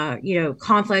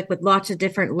conflict with lots of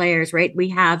different layers, right? We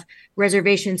have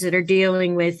reservations that are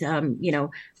dealing with,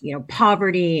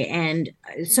 poverty and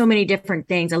so many different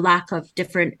things, a lack of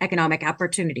different economic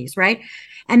opportunities, right?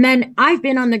 And then I've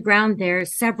been on the ground there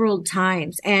several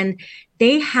times, and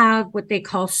they have what they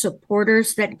call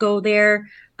supporters that go there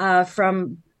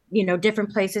from,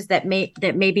 different places that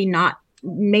maybe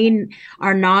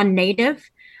are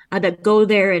non-native. That go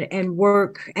there and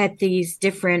work at these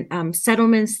different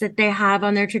settlements that they have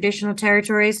on their traditional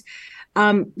territories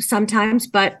sometimes.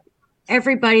 But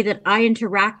everybody that I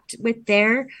interact with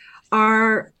there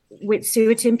are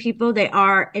Wet'suwet'en people. They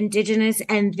are Indigenous,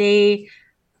 and they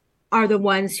are the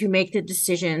ones who make the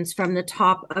decisions from the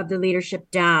top of the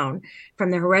leadership down,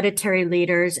 from the hereditary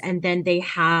leaders. And then they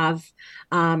have,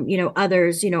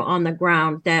 others, on the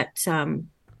ground that,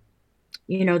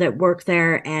 that work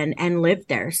there and live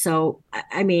there. So,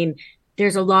 I mean,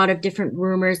 there's a lot of different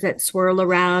rumors that swirl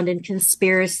around and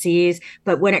conspiracies.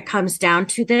 But when it comes down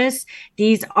to this,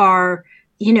 these are,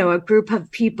 a group of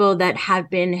people that have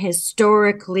been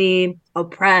historically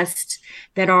oppressed,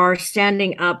 that are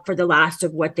standing up for the last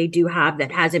of what they do have,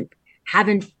 that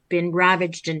haven't been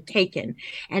ravaged and taken.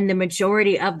 And the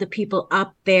majority of the people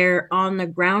up there on the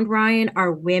ground, Ryan,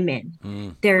 are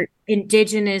women. They're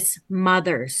Indigenous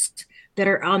mothers that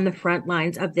are on the front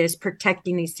lines of this,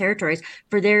 protecting these territories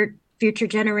for their future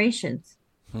generations.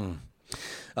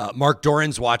 Mark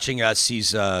Doran's watching us.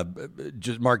 He's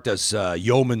Mark does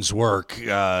yeoman's work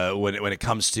when it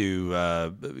comes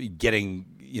to getting.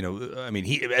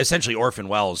 He essentially Orphan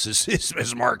Wells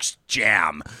is Mark's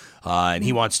jam, and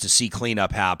he wants to see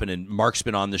cleanup happen. And Mark's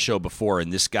been on the show before,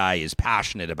 and this guy is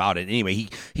passionate about it. Anyway,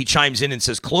 he chimes in and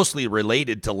says, closely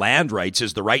related to land rights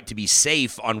is the right to be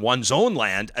safe on one's own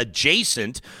land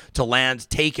adjacent to land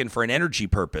taken for an energy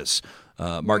purpose.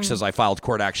 Mark says, I filed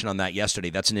court action on that yesterday.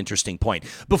 That's an interesting point.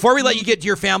 Before we let you get to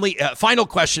your family, final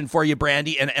question for you,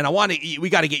 Brandi, and we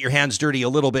got to get your hands dirty a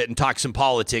little bit and talk some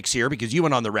politics here, because you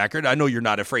went on the record. I know you're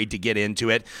not afraid to get into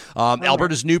it.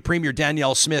 Alberta's new Premier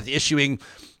Danielle Smith issuing,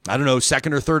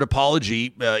 second or third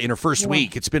apology in her first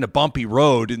week. It's been a bumpy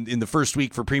road in the first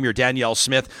week for Premier Danielle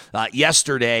Smith.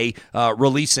 Yesterday,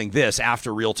 releasing this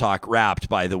after Real Talk wrapped,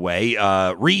 by the way,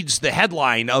 reads the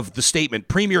headline of the statement: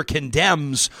 Premier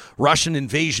condemns Russian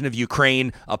invasion of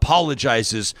Ukraine,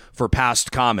 apologizes for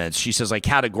past comments. She says, I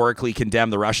categorically condemn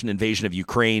the Russian invasion of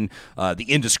Ukraine, the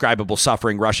indescribable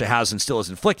suffering Russia has and still is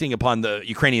inflicting upon the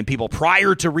Ukrainian people.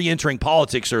 Prior to re-entering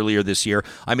politics earlier this year,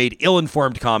 I made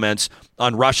ill-informed comments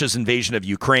on Russia's invasion of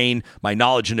Ukraine. My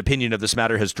knowledge and opinion of this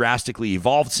matter has drastically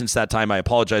evolved since that time. I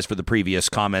apologize for the previous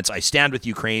comments. I stand with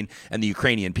Ukraine and the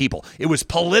Ukrainian people. It was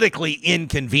politically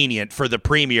inconvenient for the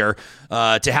premier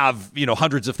to have,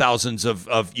 hundreds of thousands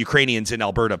of Ukrainians in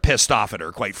Alberta pissed off at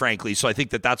her, quite frankly. So I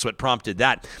think that's what prompted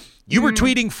that. You were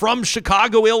tweeting from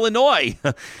Chicago, Illinois,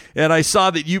 and I saw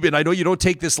that I know you don't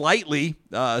take this lightly,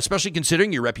 especially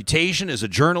considering your reputation as a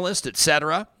journalist,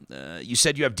 etc. You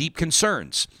said you have deep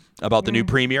concerns about the new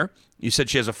premier. You said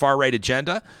she has a far-right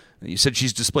agenda. You said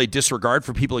she's displayed disregard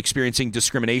for people experiencing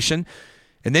discrimination.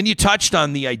 And then you touched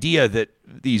on the idea that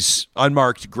these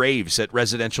unmarked graves at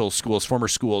residential schools, former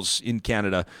schools in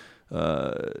Canada,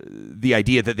 the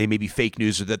idea that they may be fake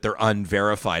news or that they're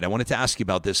unverified. I wanted to ask you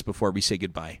about this before we say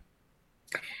goodbye.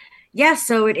 Yeah,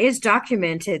 so it is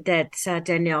documented that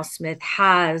Danielle Smith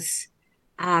has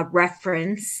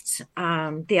referenced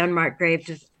the unmarked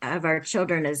graves of our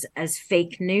children as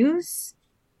fake news.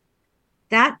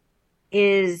 That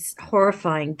is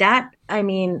horrifying.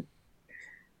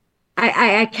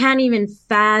 I can't even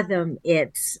fathom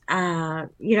it.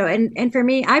 And for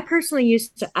me, I personally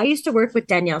used to work with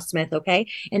Danielle Smith. Okay.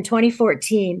 In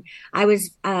 2014, I was,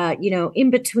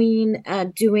 in between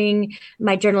doing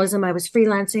my journalism, I was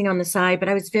freelancing on the side, but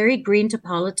I was very green to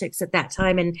politics at that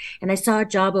time. And I saw a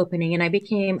job opening, and I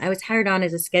was hired on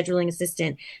as a scheduling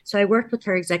assistant. So I worked with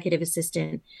her executive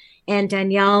assistant. And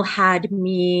Danielle had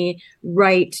me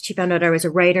write, she found out I was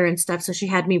a writer and stuff. So she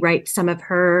had me write some of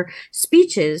her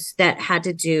speeches that had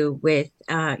to do with,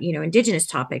 Indigenous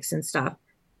topics and stuff.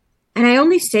 And I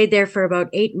only stayed there for about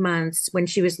 8 months when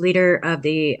she was leader of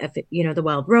the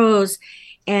Wild Rose.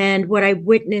 And what I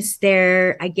witnessed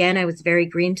there, again, I was very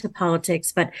green to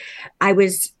politics, but I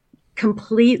was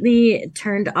completely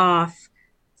turned off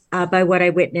by what I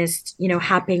witnessed,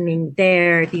 happening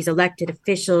there. These elected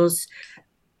officials,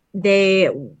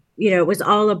 it was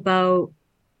all about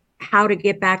how to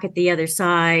get back at the other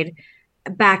side,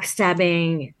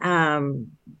 backstabbing,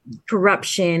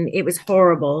 corruption. It was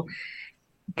horrible.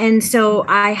 And so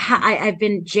I've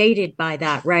been jaded by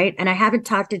that, right? And I haven't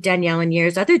talked to Danielle in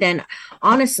years, other than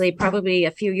honestly, probably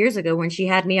a few years ago when she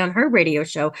had me on her radio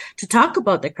show to talk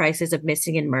about the crisis of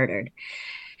missing and murdered.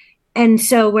 And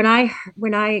so when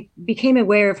I became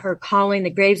aware of her calling the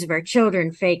graves of our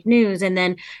children fake news, and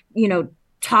then,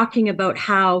 talking about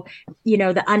how,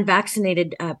 the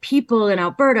unvaccinated people in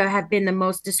Alberta have been the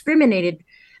most discriminated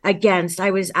against,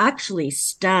 I was actually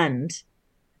stunned.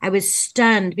 I was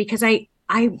stunned because I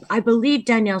believe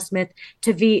Danielle Smith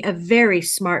to be a very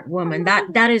smart woman.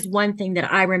 That is one thing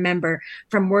that I remember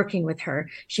from working with her.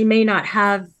 She may not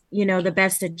have, the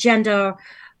best agenda.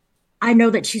 I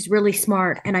know that she's really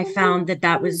smart. And I found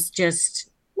that was just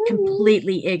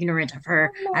completely ignorant of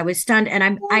her. I was stunned.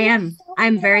 And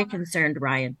I'm very concerned,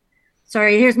 Ryan.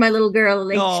 Sorry, here's my little girl,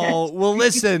 Alicia. Oh, well,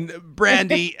 listen,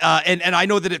 Brandi, and I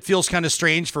know that it feels kind of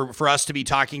strange for us to be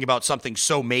talking about something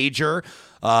so major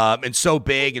and so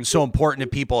big and so important to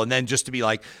people, and then just to be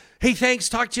like, hey, thanks,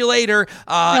 talk to you later.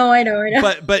 No, I know.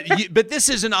 But this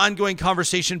is an ongoing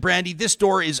conversation, Brandi. This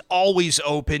door is always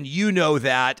open. You know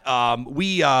that.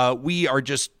 We are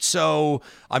just so,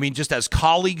 just as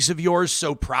colleagues of yours,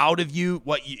 so proud of you.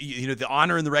 What the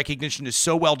honor and the recognition is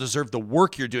so well deserved. The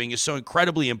work you're doing is so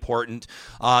incredibly important.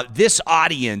 This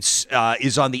audience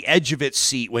is on the edge of its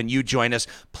seat when you join us.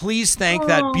 Please thank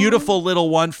that beautiful little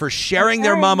one for sharing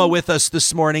their mama with us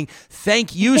this morning.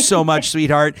 Thank you so much,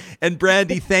 sweetheart. And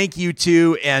Brandi, thank you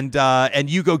too, and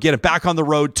you go get it back on the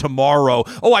road tomorrow.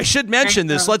 Oh, I should mention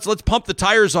this. Let's pump the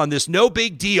tires on this. No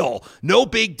big deal.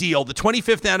 The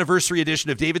 25th anniversary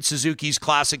edition of David Suzuki's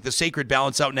classic, The Sacred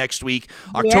Balance, out next week,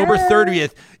 October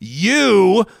 30th.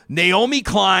 You, Naomi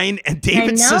Klein, and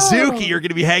David Suzuki are going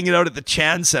to be hanging out at the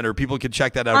Chan Center. People can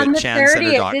check that out on at the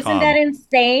chancenter.com. 30th. Isn't that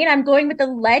insane? I'm going with the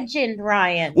legend,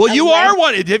 Ryan. Well, you are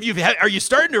one. Are you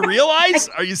starting to realize?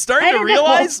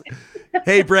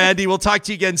 Hey, Brandi, we'll talk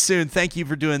to you again soon. Thank you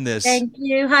for doing this. Thank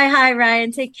you. Hi,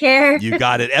 Ryan. Take care. You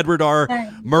got it. Edward R.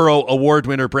 Murrow Award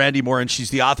winner, Brandi Morin. She's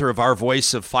the author of Our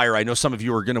Voice of Fire. I know some of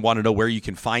you are going to want to know where you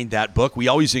can find that book. We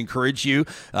always encourage you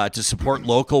to support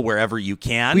local wherever you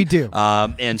can. We do.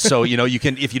 And so, you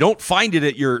can, if you don't find it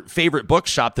at your favorite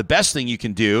bookshop, the best thing you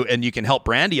can do, and you can help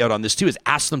Brandi out on this too, is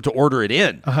ask them to order it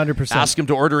in. 100%. Ask them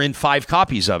to order in 5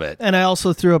 copies of it. And I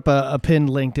also threw up a pinned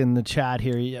link in the chat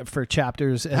here for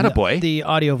chapters. And Attaboy. The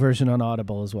audio version on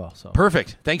Audible as well. So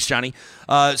perfect. Thanks, Johnny.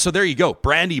 So there you go.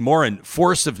 Brandi Morin,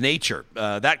 Force of Nature.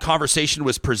 That conversation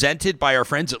was presented by our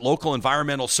friends at Local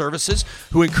Environmental Services,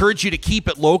 who encourage you to keep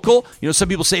it local. Some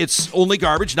people say it's only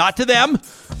garbage. Not to them.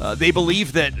 They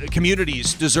believe that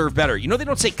communities deserve better. They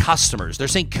don't say customers. They're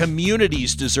saying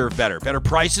communities deserve better. Better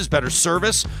prices, better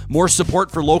service, more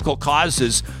support for local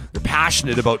causes. They're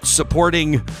passionate about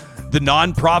supporting the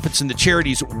nonprofits and the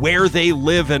charities where they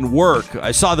live and work.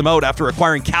 I saw them out after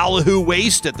acquiring Calahoo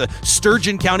Waste at the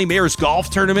Sturgeon County Mayor's Golf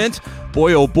Tournament.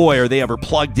 Boy, oh boy, are they ever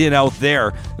plugged in out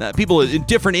there. People in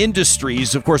different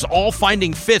industries, of course, all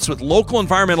finding fits with Local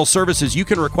Environmental Services. You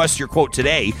can request your quote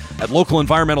today at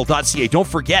localenvironmental.ca. Don't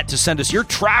forget to send us your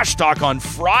trash talk on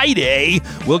Friday.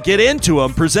 We'll get into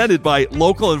them, presented by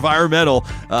Local Environmental.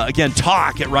 Again,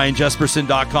 talk at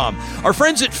ryanjesperson.com. Our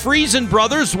friends at Friesen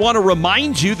Brothers want to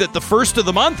remind you that the first of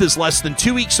the month is less than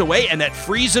 2 weeks away, and at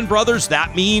Friesen Brothers,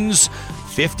 that means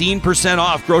 15%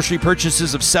 off grocery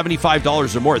purchases of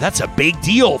 $75 or more. That's a big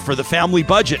deal for the family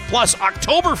budget. Plus,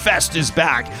 Oktoberfest is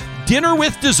back. Dinner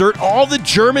with dessert, all the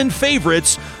German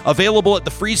favorites, available at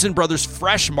the Friesen Brothers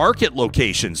Fresh Market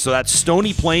location. So that's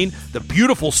Stony Plain, the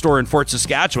beautiful store in Fort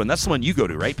Saskatchewan. That's the one you go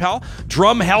to, right, pal?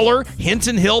 Drumheller,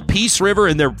 Hinton Hill, Peace River,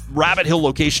 and their Rabbit Hill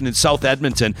location in South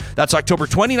Edmonton. That's October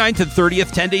 29th and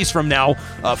 30th, 10 days from now,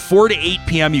 4 to 8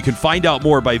 p.m. You can find out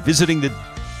more by visiting the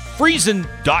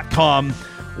Friesen.com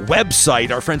website.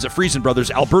 Our friends at Friesen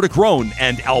Brothers, Alberta grown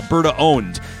and Alberta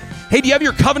owned. Hey, do you have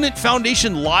your Covenant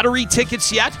Foundation lottery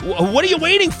tickets yet? What are you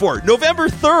waiting for? November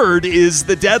 3rd is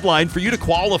the deadline for you to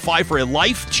qualify for a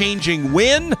life-changing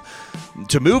win.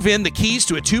 To move in, the keys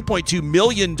to a $2.2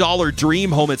 million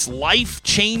dream home. It's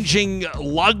life-changing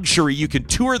luxury. You can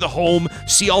tour the home,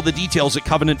 see all the details at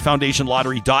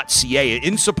covenantfoundationlottery.ca.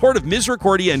 In support of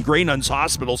Misericordia and Grey Nuns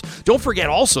Hospitals, don't forget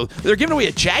also, they're giving away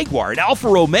a Jaguar, an Alfa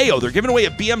Romeo. They're giving away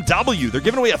a BMW. They're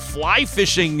giving away a fly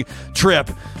fishing trip.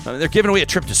 They're giving away a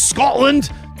trip to Scotland.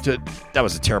 That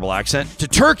was a terrible accent. To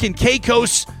Turk and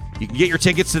Caicos. You can get your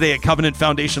tickets today at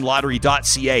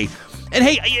covenantfoundationlottery.ca. And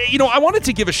hey, I wanted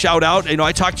to give a shout out.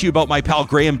 I talked to you about my pal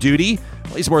Graham Duty.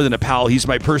 Well, he's more than a pal. He's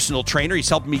my personal trainer. He's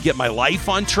helping me get my life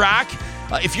on track.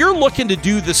 If you're looking to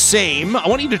do the same, I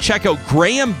want you to check out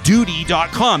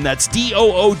grahamduty.com. That's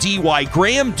Doody,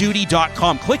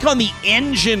 grahamduty.com. Click on the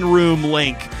engine room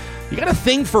link. You got a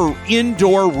thing for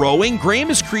indoor rowing? Graham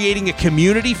is creating a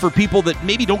community for people that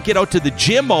maybe don't get out to the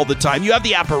gym all the time. You have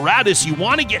the apparatus. You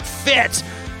want to get fit.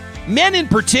 Men in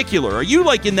particular, are you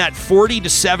like in that 40 to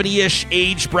 70-ish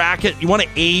age bracket? You want to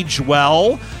age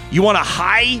well? You want a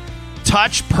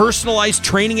high-touch, personalized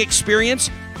training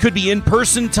experience? Could be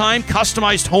in-person time,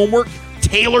 customized homework,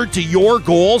 tailored to your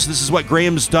goals. This is what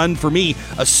Graham's done for me.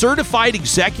 A certified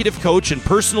executive coach and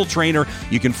personal trainer.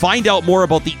 You can find out more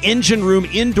about the Engine Room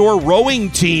Indoor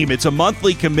Rowing Team. It's a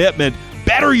monthly commitment.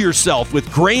 Better yourself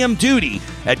with Graham Duty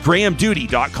at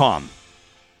grahamduty.com.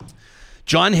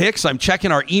 John Hicks, I'm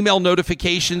checking our email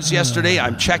notifications yesterday.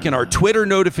 I'm checking our Twitter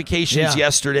notifications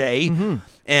yesterday. Mm-hmm.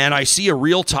 And I see a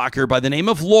Real Talker by the name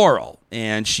of Laurel.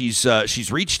 And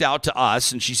she's reached out to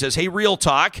us and she says, hey, Real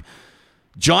Talk,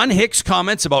 John Hicks'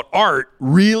 comments about art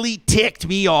really ticked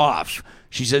me off.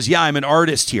 She says, yeah, I'm an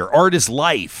artist here. Art is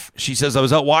life. She says, I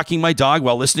was out walking my dog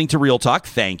while listening to Real Talk.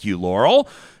 Thank you, Laurel.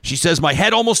 She says, my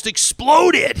head almost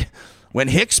exploded when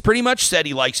Hicks pretty much said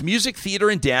he likes music, theater,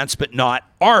 and dance, but not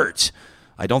art.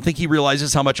 I don't think he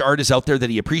realizes how much art is out there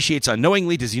that he appreciates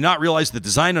unknowingly. Does he not realize the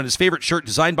design on his favorite shirt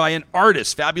designed by an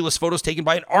artist? Fabulous photos taken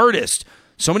by an artist.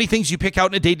 So many things you pick out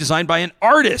in a day designed by an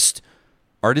artist.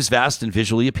 Art is vast and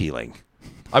visually appealing.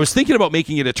 I was thinking about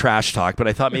making it a trash talk, but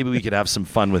I thought maybe we could have some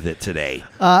fun with it today.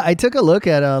 I took a look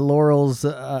at Laurel's.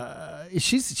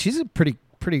 She's a pretty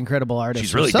incredible artist.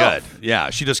 She's really herself. good. Yeah,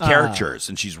 she does caricatures,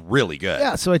 and she's really good.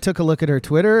 Yeah, so I took a look at her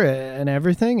Twitter and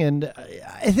everything, and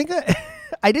I think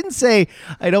I didn't say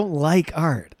I don't like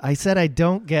art. I said I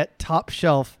don't get top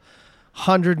shelf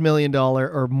 $100 million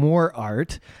or more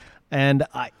art. And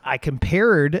I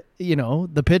compared,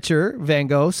 the picture, Van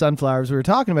Gogh, Sunflowers we were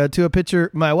talking about, to a picture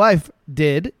my wife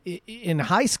did in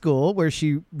high school where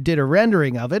she did a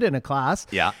rendering of it in a class.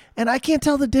 Yeah. And I can't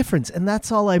tell the difference. And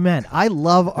that's all I meant. I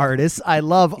love artists. I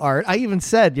love art. I even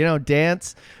said,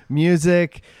 dance,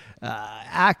 music,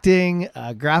 acting,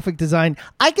 graphic design.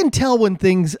 I can tell when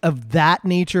things of that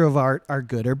nature of art are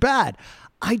good or bad.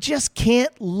 I just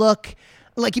can't look.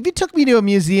 Like if you took me to a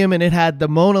museum and it had the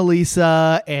Mona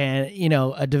Lisa and,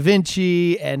 a Da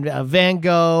Vinci and a Van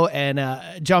Gogh and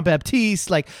Jean Baptiste,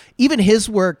 like even his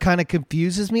work kind of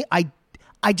confuses me.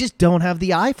 I just don't have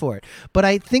the eye for it. But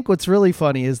I think what's really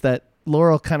funny is that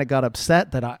Laurel kind of got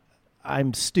upset that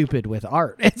I'm stupid with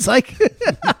art. It's like,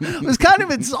 I was kind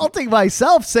of insulting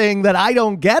myself saying that I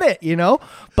don't get it,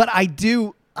 but I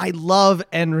do. I love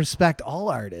and respect all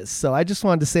artists. So I just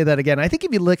wanted to say that again. I think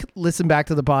if you listen back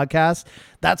to the podcast,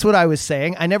 that's what I was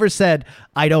saying. I never said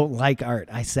I don't like art.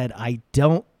 I said I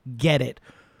don't get it.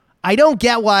 I don't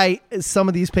get why some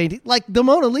of these paintings, like the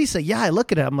Mona Lisa, I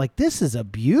look at it, I'm like, this is a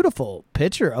beautiful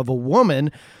picture of a woman.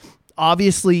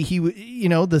 Obviously, he,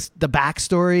 the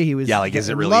backstory, he was is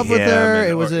it really in love with her.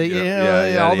 And, it was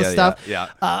all the stuff. Yeah.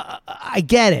 I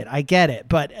get it.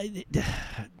 But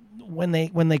when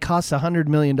they cost $100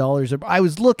 million, I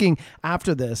was looking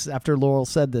after Laurel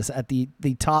said this, at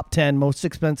the top 10 most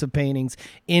expensive paintings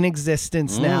in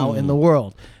existence now in the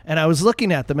world. And I was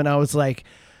looking at them and I was like,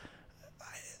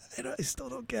 I still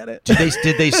don't get it. Did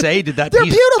they say that They're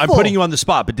piece? Beautiful. I'm putting you on the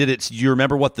spot, but do you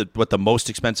remember what the most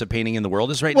expensive painting in the world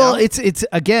is right now? Well,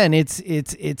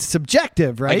 it's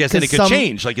subjective, right? I guess, and it could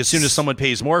change. Like as soon as someone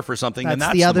pays more for something, then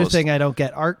that's the other thing I don't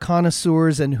get. Art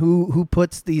connoisseurs and who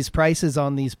puts these prices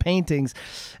on these paintings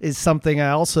is something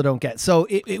I also don't get. So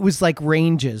it was like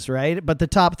ranges, right? But the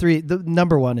top three, the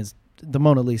number one is the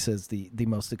Mona Lisa is the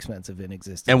most expensive in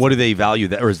existence. And what do they value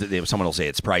that, or is it someone will say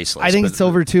it's priceless? I think it's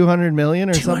over 200 million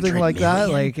or something like that.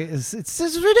 Like it's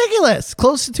ridiculous.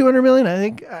 Close to 200 million. I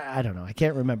think. I don't know. I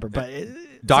can't remember. But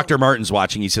Dr. Martin's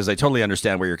watching. He says, I totally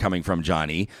understand where you're coming from,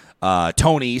 Johnny.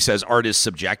 Tony says art is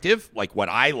subjective. Like what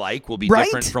I like will be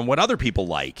different from what other people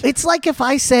like. It's like if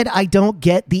I said I don't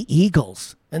get the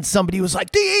Eagles. And somebody was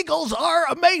like, the Eagles are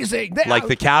amazing. Like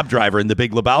the cab driver in The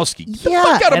Big Lebowski. Get the Yeah,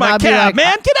 fuck out of and my I'd be cab, like,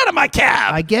 man. Get out of my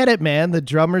cab. I get it, man. The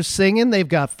drummer's singing. They've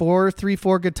got 4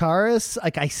 guitarists.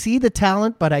 Like, I see the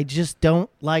talent, but I just don't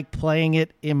like playing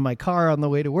it in my car on the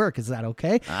way to work. Is that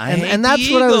okay? I hate the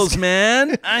Eagles,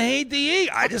 man. I hate the Eagles.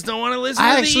 I just don't want to listen to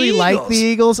the Eagles. I actually like the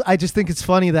Eagles. I just think it's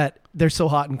funny that they're so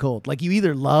hot and cold. Like, you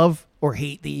either love or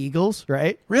hate the Eagles,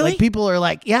 right? Really? Like, people are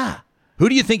like, yeah. Who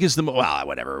do you think is the well,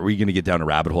 whatever. Are we going to get down a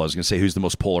rabbit hole? I was going to say who's the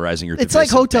most polarizing or It's like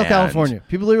divisive Hotel band? California.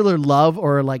 People either love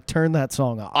or like turn that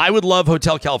song off. I would love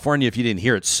Hotel California if you didn't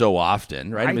hear it so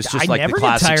often, right? I It's just never like the get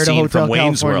classic tired of scene from Hotel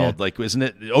Wayne's California. World. Like, isn't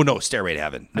it? Oh, no, Stairway to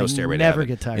Heaven. No, I Stairway to never Heaven.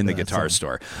 get tired in the of that guitar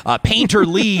song. store. Painter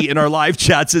Lee in our live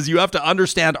chat says you have to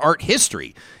understand art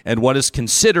history and what is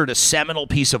considered a seminal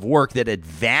piece of work that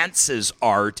advances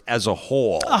art as a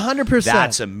whole. 100%.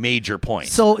 That's a major point.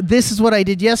 So this is what I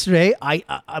did yesterday.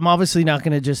 I'm obviously not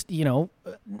going to just,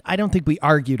 I don't think we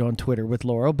argued on Twitter with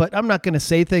Laurel, but I'm not going to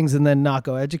say things and then not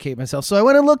go educate myself. So I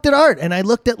went and looked at art, and I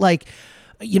looked at like,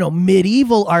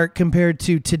 medieval art compared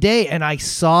to today. And I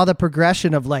saw the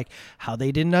progression of like how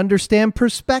they didn't understand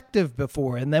perspective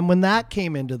before. And then when that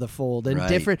came into the fold and Right.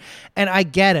 different, and I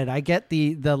get it. I get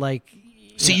the like,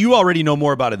 See, you already know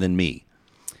more about it than me.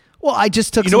 well, I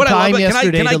just took You know some what I time love?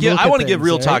 yesterday Can I to give? look I at want to give things,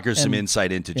 real right? talkers some And-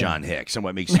 insight into John Hicks and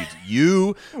what makes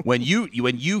you when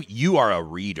you are a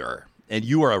reader and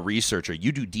you are a researcher.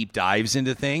 You do deep dives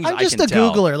into things. I'm I just can a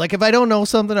tell. Googler. Like if I don't know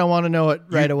something, I want to know it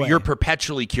right away. You're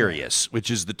perpetually curious,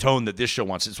 which is the tone that this show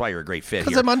wants. That's why you're a great fit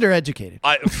Because here. I'm undereducated.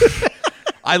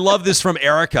 I love this from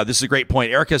Erica. This is a great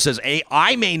point. Erica says,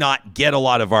 I may not get a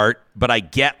lot of art, but I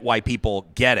get why people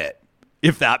get it,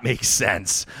 if that makes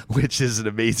sense, which is an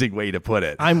amazing way to put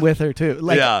it. I'm with her too.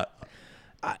 Like, yeah.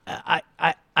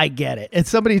 I get it. And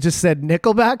somebody just said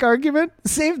Nickelback argument.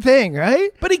 Same thing,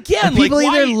 right? But again, And people like,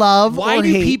 either love why or do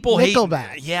hate people Nickelback.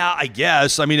 hate? Yeah, I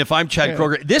guess. I mean, if I'm Chad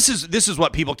Kroger, this is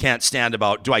what people can't stand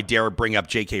about. Do I dare bring up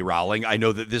J.K. Rowling? I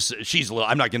know that she's a little.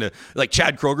 I'm not going to like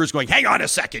Chad Kroger's going. Hang on a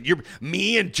second, you're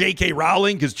me and J.K.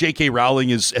 Rowling because J.K. Rowling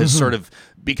has sort of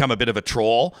become a bit of a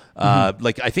troll.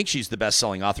 Like I think she's the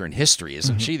best-selling author in history,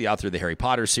 isn't she? The author of the Harry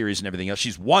Potter series and everything else.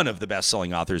 She's one of the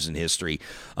best-selling authors in history.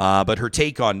 But her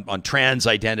take on trans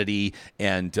identity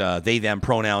and they them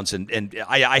pronouns and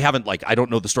I haven't I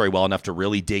don't know the story well enough to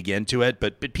really dig into it.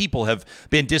 But people have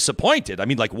been disappointed. I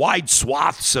mean, like wide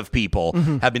swaths of people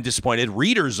have been disappointed.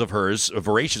 Readers of hers,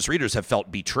 voracious readers, have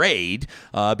felt betrayed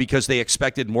because they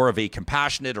expected more of a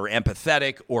compassionate or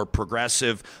empathetic or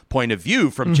progressive point of view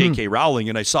from J.K.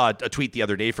 Rowling. And I saw a tweet the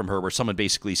other day from her where someone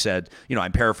basically said,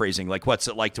 I'm paraphrasing, like, what's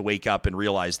it like to wake up and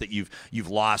realize that you've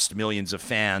lost millions of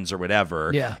fans or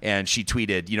whatever? Yeah. And she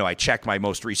tweeted, I check my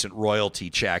most recent royalty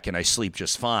check and I sleep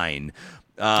just fine.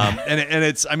 And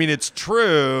it's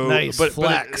true. Nice but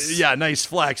flex. Nice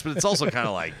flex. But it's also kind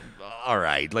of like, all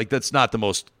right, like that's not the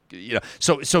most,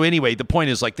 So anyway, the point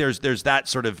is like there's that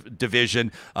sort of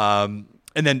division.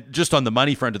 And then just on the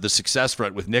money front of the success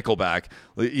front with Nickelback,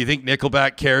 you think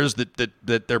Nickelback cares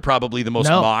that they're probably the most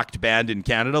mocked band in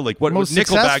Canada? Like what Most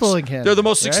successful in Canada, they're the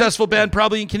most right? successful band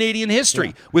probably in Canadian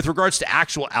history. With regards to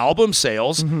actual album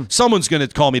sales, someone's going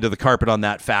to call me to the carpet on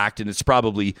that fact, and it's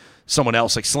probably someone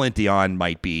else like Celine Dion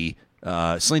might be.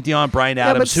 Celine Dion, Bryan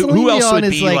Adams. Yeah, but who else Celine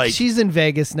would Dion be is like? she's in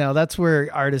Vegas now. That's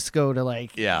where artists go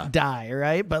to die,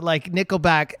 right? But like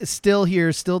Nickelback is still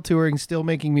here, still touring, still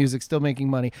making music, still making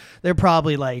money. They're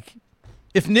probably like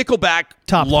If Nickelback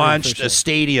Top three launched for sure. a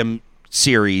stadium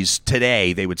series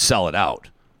today, they would sell it out.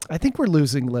 I think we're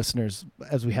losing listeners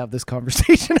as we have this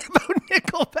conversation about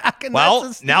Nickelback. And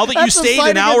Well, now that you stayed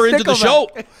an hour into the show,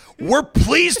 we're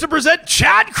pleased to present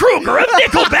Chad Kruger of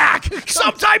Nickelback.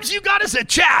 Sometimes you got to say,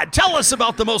 Chad, tell us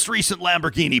about the most recent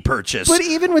Lamborghini purchase. But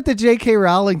even with the J.K.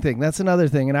 Rowling thing, that's another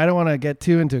thing. And I don't want to get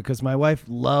too into it because my wife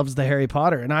loves the Harry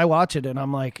Potter. And I watch it and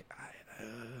I'm like,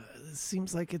 this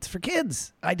seems like it's for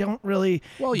kids. I don't really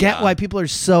get why people are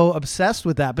so obsessed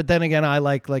with that. But then again, I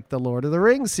like the Lord of the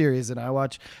Rings series and I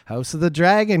watch House of the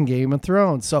Dragon, Game of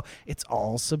Thrones. So it's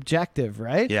all subjective,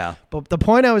 right? Yeah. But the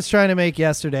point I was trying to make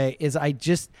yesterday is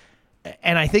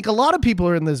and I think a lot of people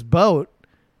are in this boat,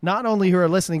 not only who are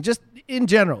listening, just in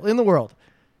general, in the world.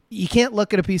 You can't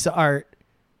look at a piece of art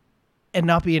and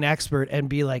not be an expert and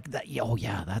be like, oh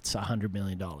yeah, that's $100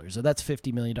 million or that's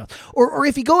 $50 million. Or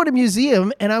if you go to a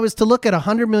museum and I was to look at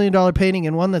 $100 million painting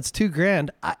and one that's $2,000,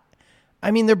 I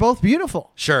mean, they're both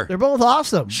beautiful. Sure. They're both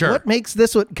awesome. Sure. What makes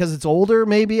this one, because it's older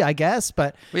maybe, I guess,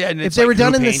 but and if it's they like were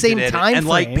done who in the painted same it, time and frame,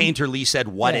 like Painter Lee said,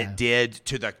 what Yeah. it did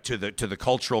to the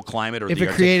cultural climate, or If the it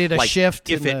art- created a like, shift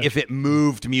if in it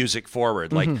moved music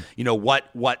forward, like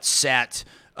what set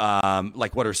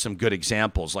Like, what are some good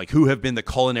examples? Like, who have been the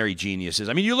culinary geniuses?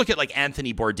 I mean, you look at like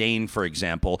Anthony Bourdain, for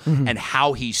example, and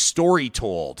how he story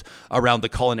told around the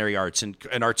culinary arts and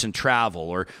arts and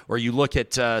travel, or you look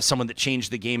at someone that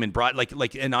changed the game and brought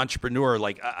like an entrepreneur.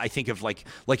 Like I think of like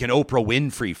an Oprah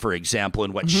Winfrey, for example,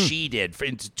 and what she did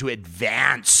to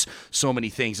advance so many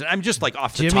things. And I'm just like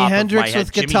off the Jimi top Hendrix of my head,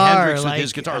 with Jimi guitar, Hendrix like, with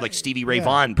his guitar, like Stevie Ray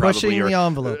Vaughan, probably pushing the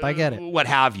envelope. I get it. What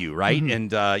have you, right?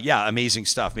 And amazing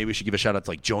stuff. Maybe we should give a shout out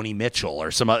to like Joni Mitchell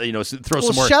or some, throw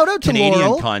some more shout out to Canadian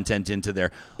Laurel. content into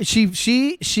there.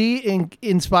 She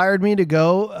inspired me to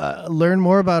go learn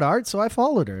more about art, so I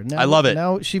followed her. Now, I love it.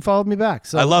 Now she followed me back.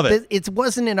 So I love it. It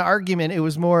wasn't an argument. It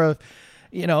was more of,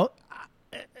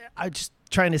 I just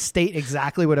trying to state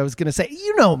exactly what I was going to say.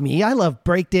 You know me. I love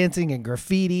breakdancing and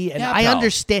graffiti, and I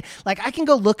understand. Like, I can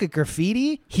go look at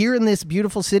graffiti here in this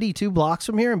beautiful city 2 blocks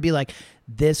from here and be like,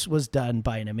 this was done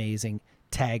by an amazing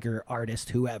tagger,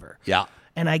 artist, whoever. Yeah.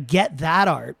 And I get that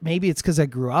art. Maybe it's because I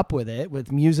grew up with it,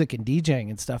 with music and DJing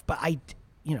and stuff. But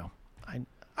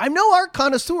I'm no art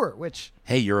connoisseur, which...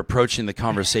 Hey, you're approaching the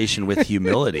conversation with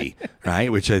humility, right?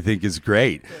 Which I think is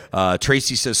great.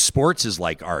 Tracy says sports is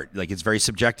like art. Like, it's very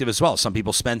subjective as well. Some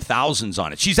people spend thousands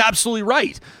on it. She's absolutely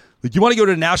right. Like, you want to go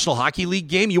to a National Hockey League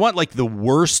game? You want like the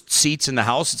worst seats in the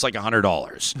house? It's like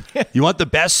 $100. You want the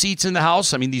best seats in the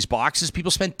house? I mean, these boxes,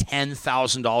 people spend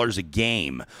 $10,000 a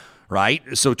game. Right?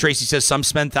 So Tracy says some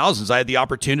spend thousands. I had the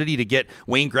opportunity to get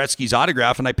Wayne Gretzky's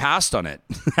autograph and I passed on it.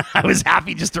 I was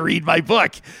happy just to read my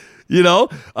book.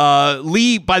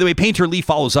 Lee, by the way, Painter Lee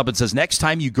follows up and says, next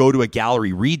time you go to a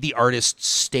gallery, read the artist's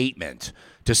statement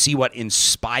to see what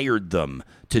inspired them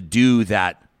to do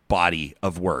that body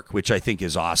of work, which I think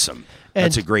is awesome.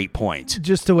 That's a great point.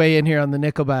 Just to weigh in here on the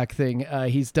Nickelback thing,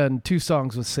 he's done 2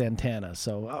 songs with Santana.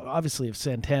 So obviously if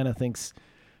Santana thinks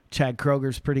Chad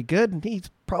Kroger's pretty good, and he's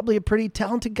probably a pretty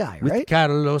talented guy, right? With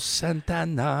Carlos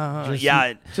Santana.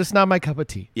 Just not my cup of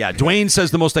tea. Yeah, Dwayne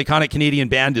says the most iconic Canadian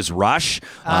band is Rush.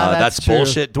 That's true.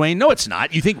 bullshit, Dwayne. No, it's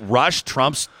not. You think Rush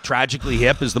trumps Tragically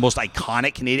Hip is the most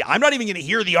iconic Canadian? I'm not even going to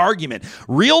hear the argument.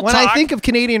 When I think of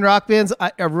Canadian rock bands,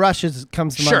 Rush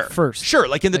comes to mind first. Sure,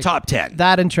 like in the top 10.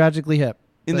 That and Tragically Hip.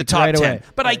 In the top 10.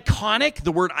 But iconic,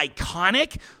 the word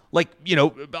iconic... Like,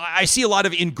 I see a lot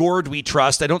of In Gord We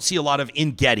Trust. I don't see a lot of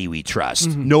In Getty We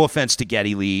Trust. No offense to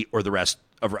Geddy Lee or the rest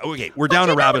of... Okay, we're down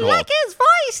a rabbit hole. Like his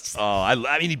voice. Oh, I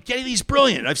mean, Geddy Lee's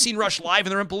brilliant. I've seen Rush live,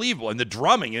 and they're unbelievable. And the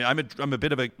drumming, I'm a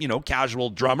bit of a casual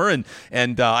drummer,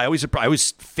 and I always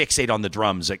fixate on the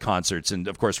drums at concerts. And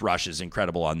of course, Rush is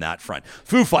incredible on that front.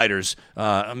 Foo Fighters,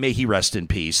 may he rest in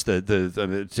peace.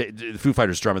 The Foo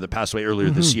Fighters drummer that passed away earlier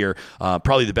this year,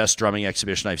 probably the best drumming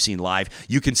exhibition I've seen live.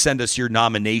 You can send us your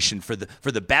nomination for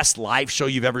the best live show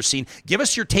you've ever seen. Give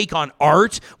us your take on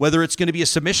art, whether it's going to be a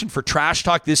submission for Trash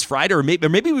Talk this Friday, or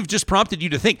maybe we've just prompted you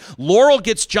to think. Laurel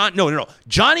gets John. No.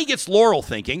 Johnny gets Laurel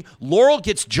thinking. Laurel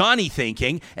gets Johnny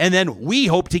thinking. And then we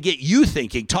hope to get you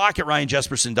thinking.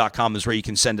 Talk@RyanJesperson.com is where you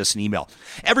can send us an email.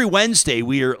 Every Wednesday,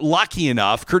 we are lucky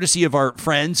enough, courtesy of our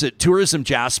friends at Tourism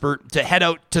Jasper, to head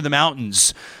out to the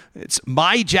mountains. It's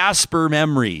My Jasper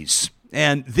Memories.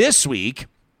 And this week,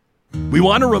 we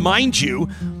want to remind you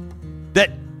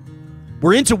that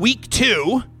we're into week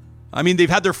 2. I mean, they've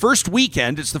had their first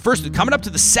weekend. It's the first, coming up to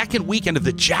the second weekend of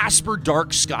the Jasper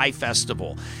Dark Sky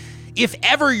Festival. If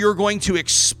ever you're going to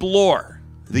explore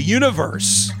the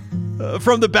universe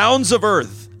from the bounds of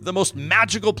Earth, the most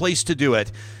magical place to do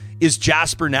it is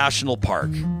Jasper National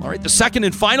Park. All right, the second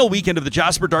and final weekend of the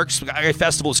Jasper Dark Sky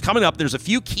Festival is coming up. There's a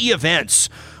few key events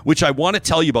which I want to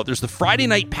tell you about. There's the Friday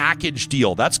night package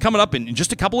deal. That's coming up in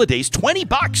just a couple of days.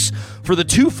 $20 for the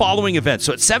 2 following events.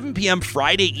 So at 7 p.m.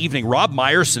 Friday evening, Rob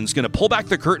Meyerson's going to pull back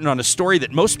the curtain on a story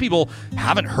that most people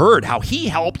haven't heard, how he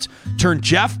helped turn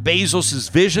Jeff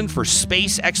Bezos' vision for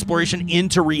space exploration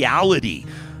into reality.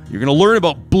 You're going to learn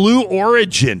about Blue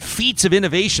Origin, feats of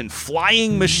innovation,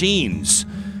 flying machines.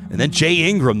 And then Jay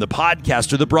Ingram, the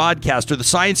podcaster, the broadcaster, the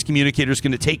science communicator, is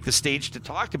going to take the stage to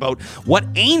talk about what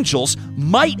angels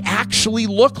might actually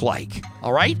look like.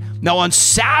 All right? Now, on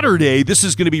Saturday, this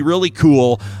is going to be really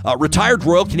cool. Retired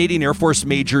Royal Canadian Air Force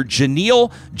Major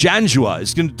Janelle Janjua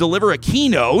is going to deliver a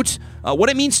keynote, what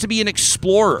it means to be an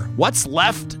explorer, what's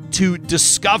left to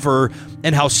discover,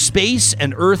 and how space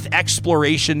and Earth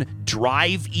exploration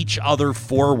drive each other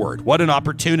forward. What an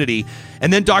opportunity.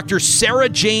 And then Dr. Sarah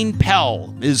Jane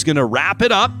Pell is going to wrap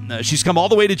it up. She's come all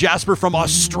the way to Jasper from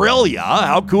Australia.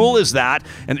 How cool is that?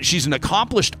 And she's an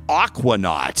accomplished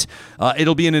aquanaut.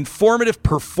 It'll be an informative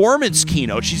performance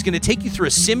keynote. She's going to take you through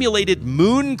a simulated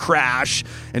moon crash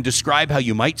and describe how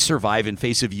you might survive in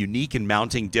face of unique and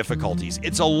mounting difficulties.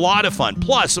 It's a lot of fun.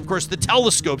 Plus, of course, the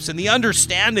telescopes and the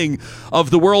understanding understanding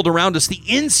of the world around us, the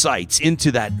insights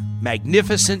into that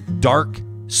magnificent dark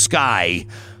sky.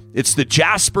 It's the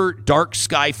Jasper Dark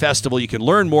Sky Festival. You can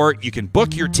learn more. You can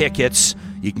book your tickets.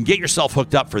 You can get yourself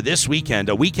hooked up for this weekend,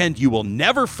 a weekend you will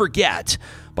never forget,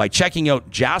 by checking out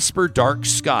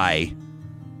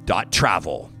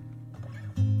jasperdarksky.travel.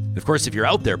 Of course, if you're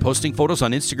out there posting photos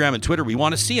on Instagram and Twitter, we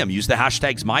want to see them. Use the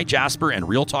hashtags MyJasper and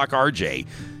RealTalkRJ.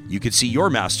 You could see your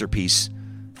masterpiece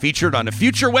featured on a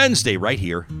future Wednesday right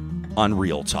here on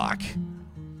Real Talk.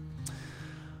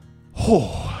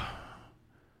 Oh,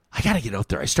 I got to get out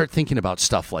there. I start thinking about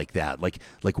stuff like that, like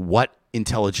what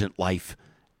intelligent life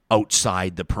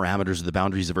outside the parameters of the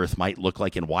boundaries of Earth might look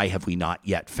like, and why have we not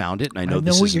yet found it? And I know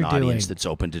this is an audience that's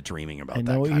open to dreaming about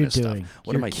that kind of stuff.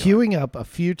 What am I doing? Queuing up a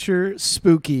future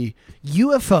spooky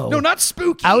UFO. No, not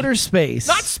spooky. Outer space.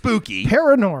 Not spooky.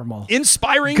 Paranormal.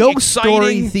 Inspiring, ghost exciting.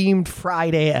 Story themed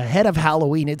Friday ahead of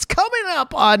Halloween. It's coming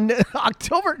up on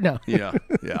October. No. Yeah.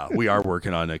 We are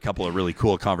working on a couple of really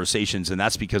cool conversations, and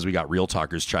that's because we got Real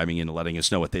Talkers chiming in and letting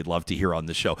us know what they'd love to hear on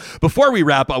the show. Before we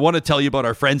wrap, I want to tell you about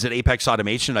our friends at Apex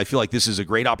Automation. I feel like this is a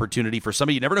great opportunity for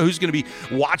somebody. You never know who's going to be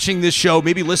watching this show,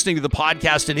 maybe listening to the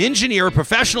podcast, an engineer, a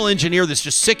professional engineer that's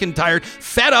just sick and tired,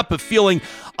 fed up of feeling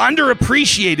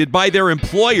underappreciated by their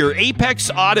employer. Apex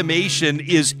Automation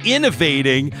is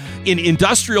innovating in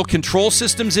industrial control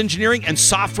systems engineering and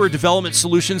software development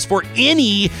solutions for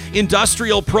any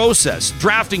industrial process.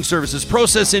 Drafting services,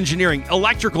 process engineering,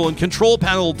 electrical and control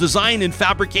panel design and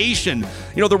fabrication.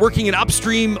 You know, they're working in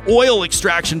upstream oil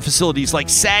extraction facilities like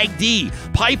SAGD,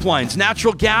 pipelines,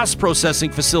 natural gas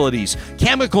processing facilities,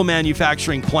 chemical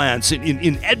manufacturing plants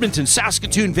in Edmonton,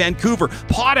 Saskatoon, Vancouver,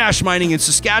 potash mining in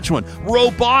Saskatchewan,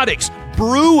 robotics,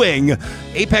 brewing.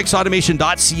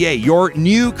 ApexAutomation.ca, your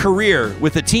new career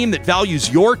with a team that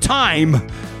values your time,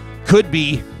 could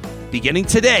be beginning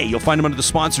today. You'll find them under the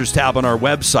sponsors tab on our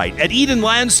website. At Eden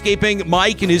Landscaping,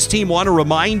 Mike and his team want to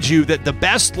remind you that the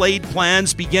best laid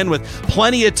plans begin with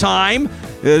plenty of time.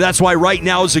 That's why right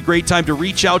now is a great time to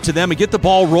reach out to them and get the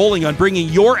ball rolling on bringing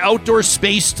your outdoor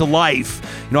space to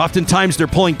life. You know, oftentimes they're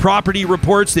pulling property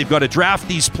reports. They've got to draft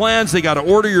these plans. They got to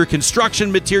order your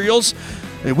construction materials.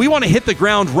 We want to hit the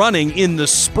ground running in the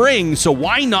spring, so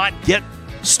why not get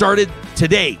started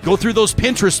today? Go through those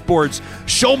Pinterest boards,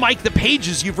 show Mike the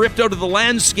pages you've ripped out of the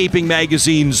landscaping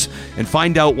magazines, and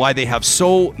find out why they have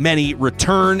so many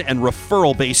return and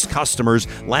referral-based customers.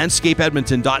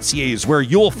 LandscapeEdmonton.ca is where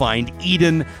you'll find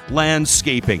Eden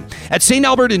Landscaping. At St.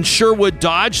 Albert and Sherwood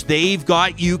Dodge, they've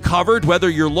got you covered, whether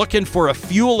you're looking for a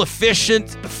fuel-efficient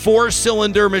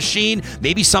 4-cylinder machine,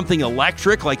 maybe something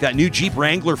electric like that new Jeep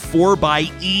Wrangler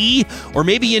 4xE, or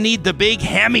maybe you need the big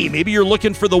Hemi. Maybe you're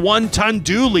looking for the 1-ton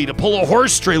dually to pull a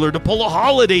horse trailer, to pull a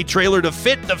holiday trailer, to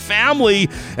fit the family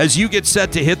as you get set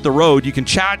to hit the road. You can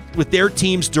chat with their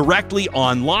teams directly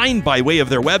online by way of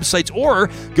their websites, or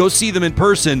go see them in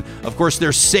person. Of course,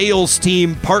 their sales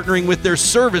team partnering with their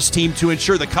service team to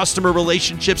ensure the customer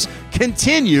relationships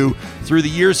continue through the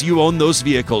years you own those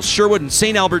vehicles. Sherwood and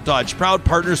St. Albert Dodge, proud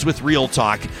partners with Real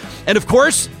Talk. And of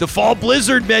course, the fall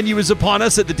blizzard menu is upon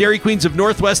us at the Dairy Queens of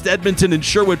Northwest Edmonton and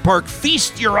Sherwood Park.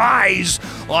 Feast your eyes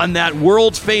on that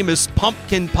world-famous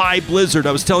pumpkin pie blizzard.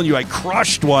 I was telling you, I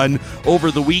crushed one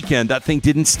over the weekend. That thing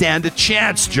didn't stand a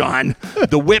chance, John.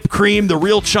 The whipped cream, the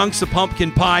real chunks of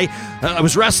pumpkin pie. I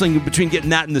was wrestling between getting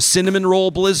that and the cinnamon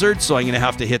roll blizzard, so I'm going to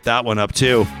have to hit that one up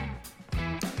too.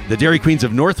 The Dairy Queens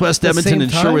of Northwest Edmonton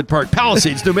and Sherwood Park.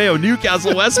 Palisades, Nomeo,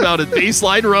 Newcastle, Westmount, and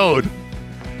Baseline Road.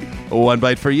 A one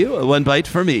bite for you, a one bite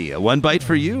for me, a one bite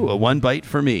for you, a one bite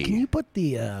for me. Can you put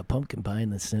the pumpkin pie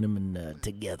and the cinnamon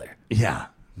together? Yeah.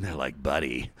 They're like,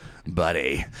 buddy.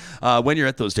 When you're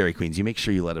at those Dairy Queens, you make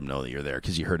sure you let them know that you're there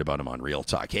because you heard about them on Real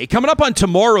Talk. Hey, coming up on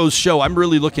tomorrow's show, I'm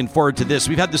really looking forward to this.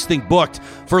 We've had this thing booked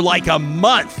for like a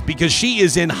month because she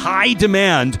is in high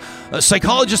demand.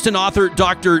 Psychologist and author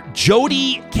Dr.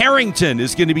 Jody Carrington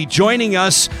is going to be joining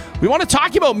us. We want to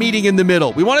talk about meeting in the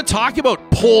middle. We want to talk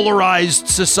about polarized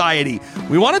society.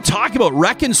 We want to talk about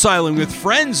reconciling with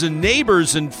friends and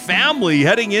neighbors and family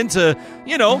heading into,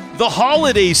 the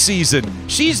holiday season.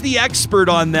 She's the expert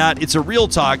on that. It's a Real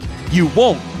Talk you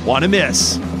won't want to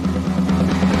miss.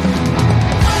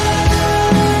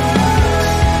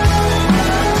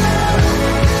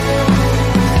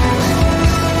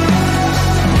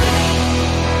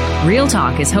 Real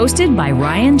Talk is hosted by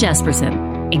Ryan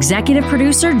Jesperson, executive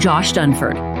producer Josh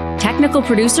Dunford, technical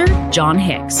producer John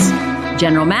Hicks,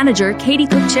 general manager Katie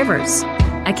Cook-Chivers,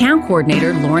 account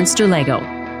coordinator Lawrence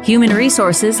Derlego, human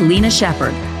resources Lena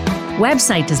Shepard,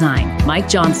 website design Mike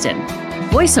Johnston,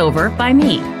 voiceover by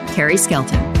me, Carrie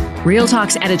Skelton. Real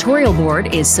Talk's editorial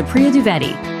board is Supriya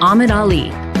Dwivedi, Ahmed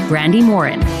Ali, Brandi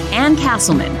Morin, Ann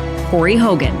Castleman, Corey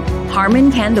Hogan,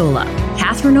 Harmon Candola,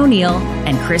 Catherine O'Neill,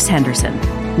 and Chris Henderson.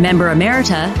 Member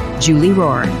Emerita, Julie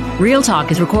Rohr. Real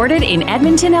Talk is recorded in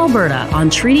Edmonton, Alberta on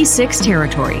Treaty 6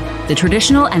 territory, the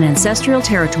traditional and ancestral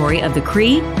territory of the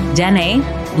Cree, Dene,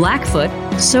 Blackfoot,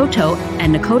 Saulteaux,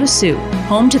 and Nakota Sioux,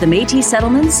 home to the Métis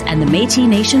settlements and the Métis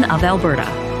Nation of Alberta.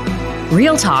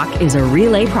 Real Talk is a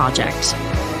relay project.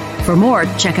 For more,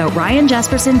 check out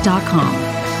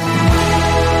ryanjesperson.com.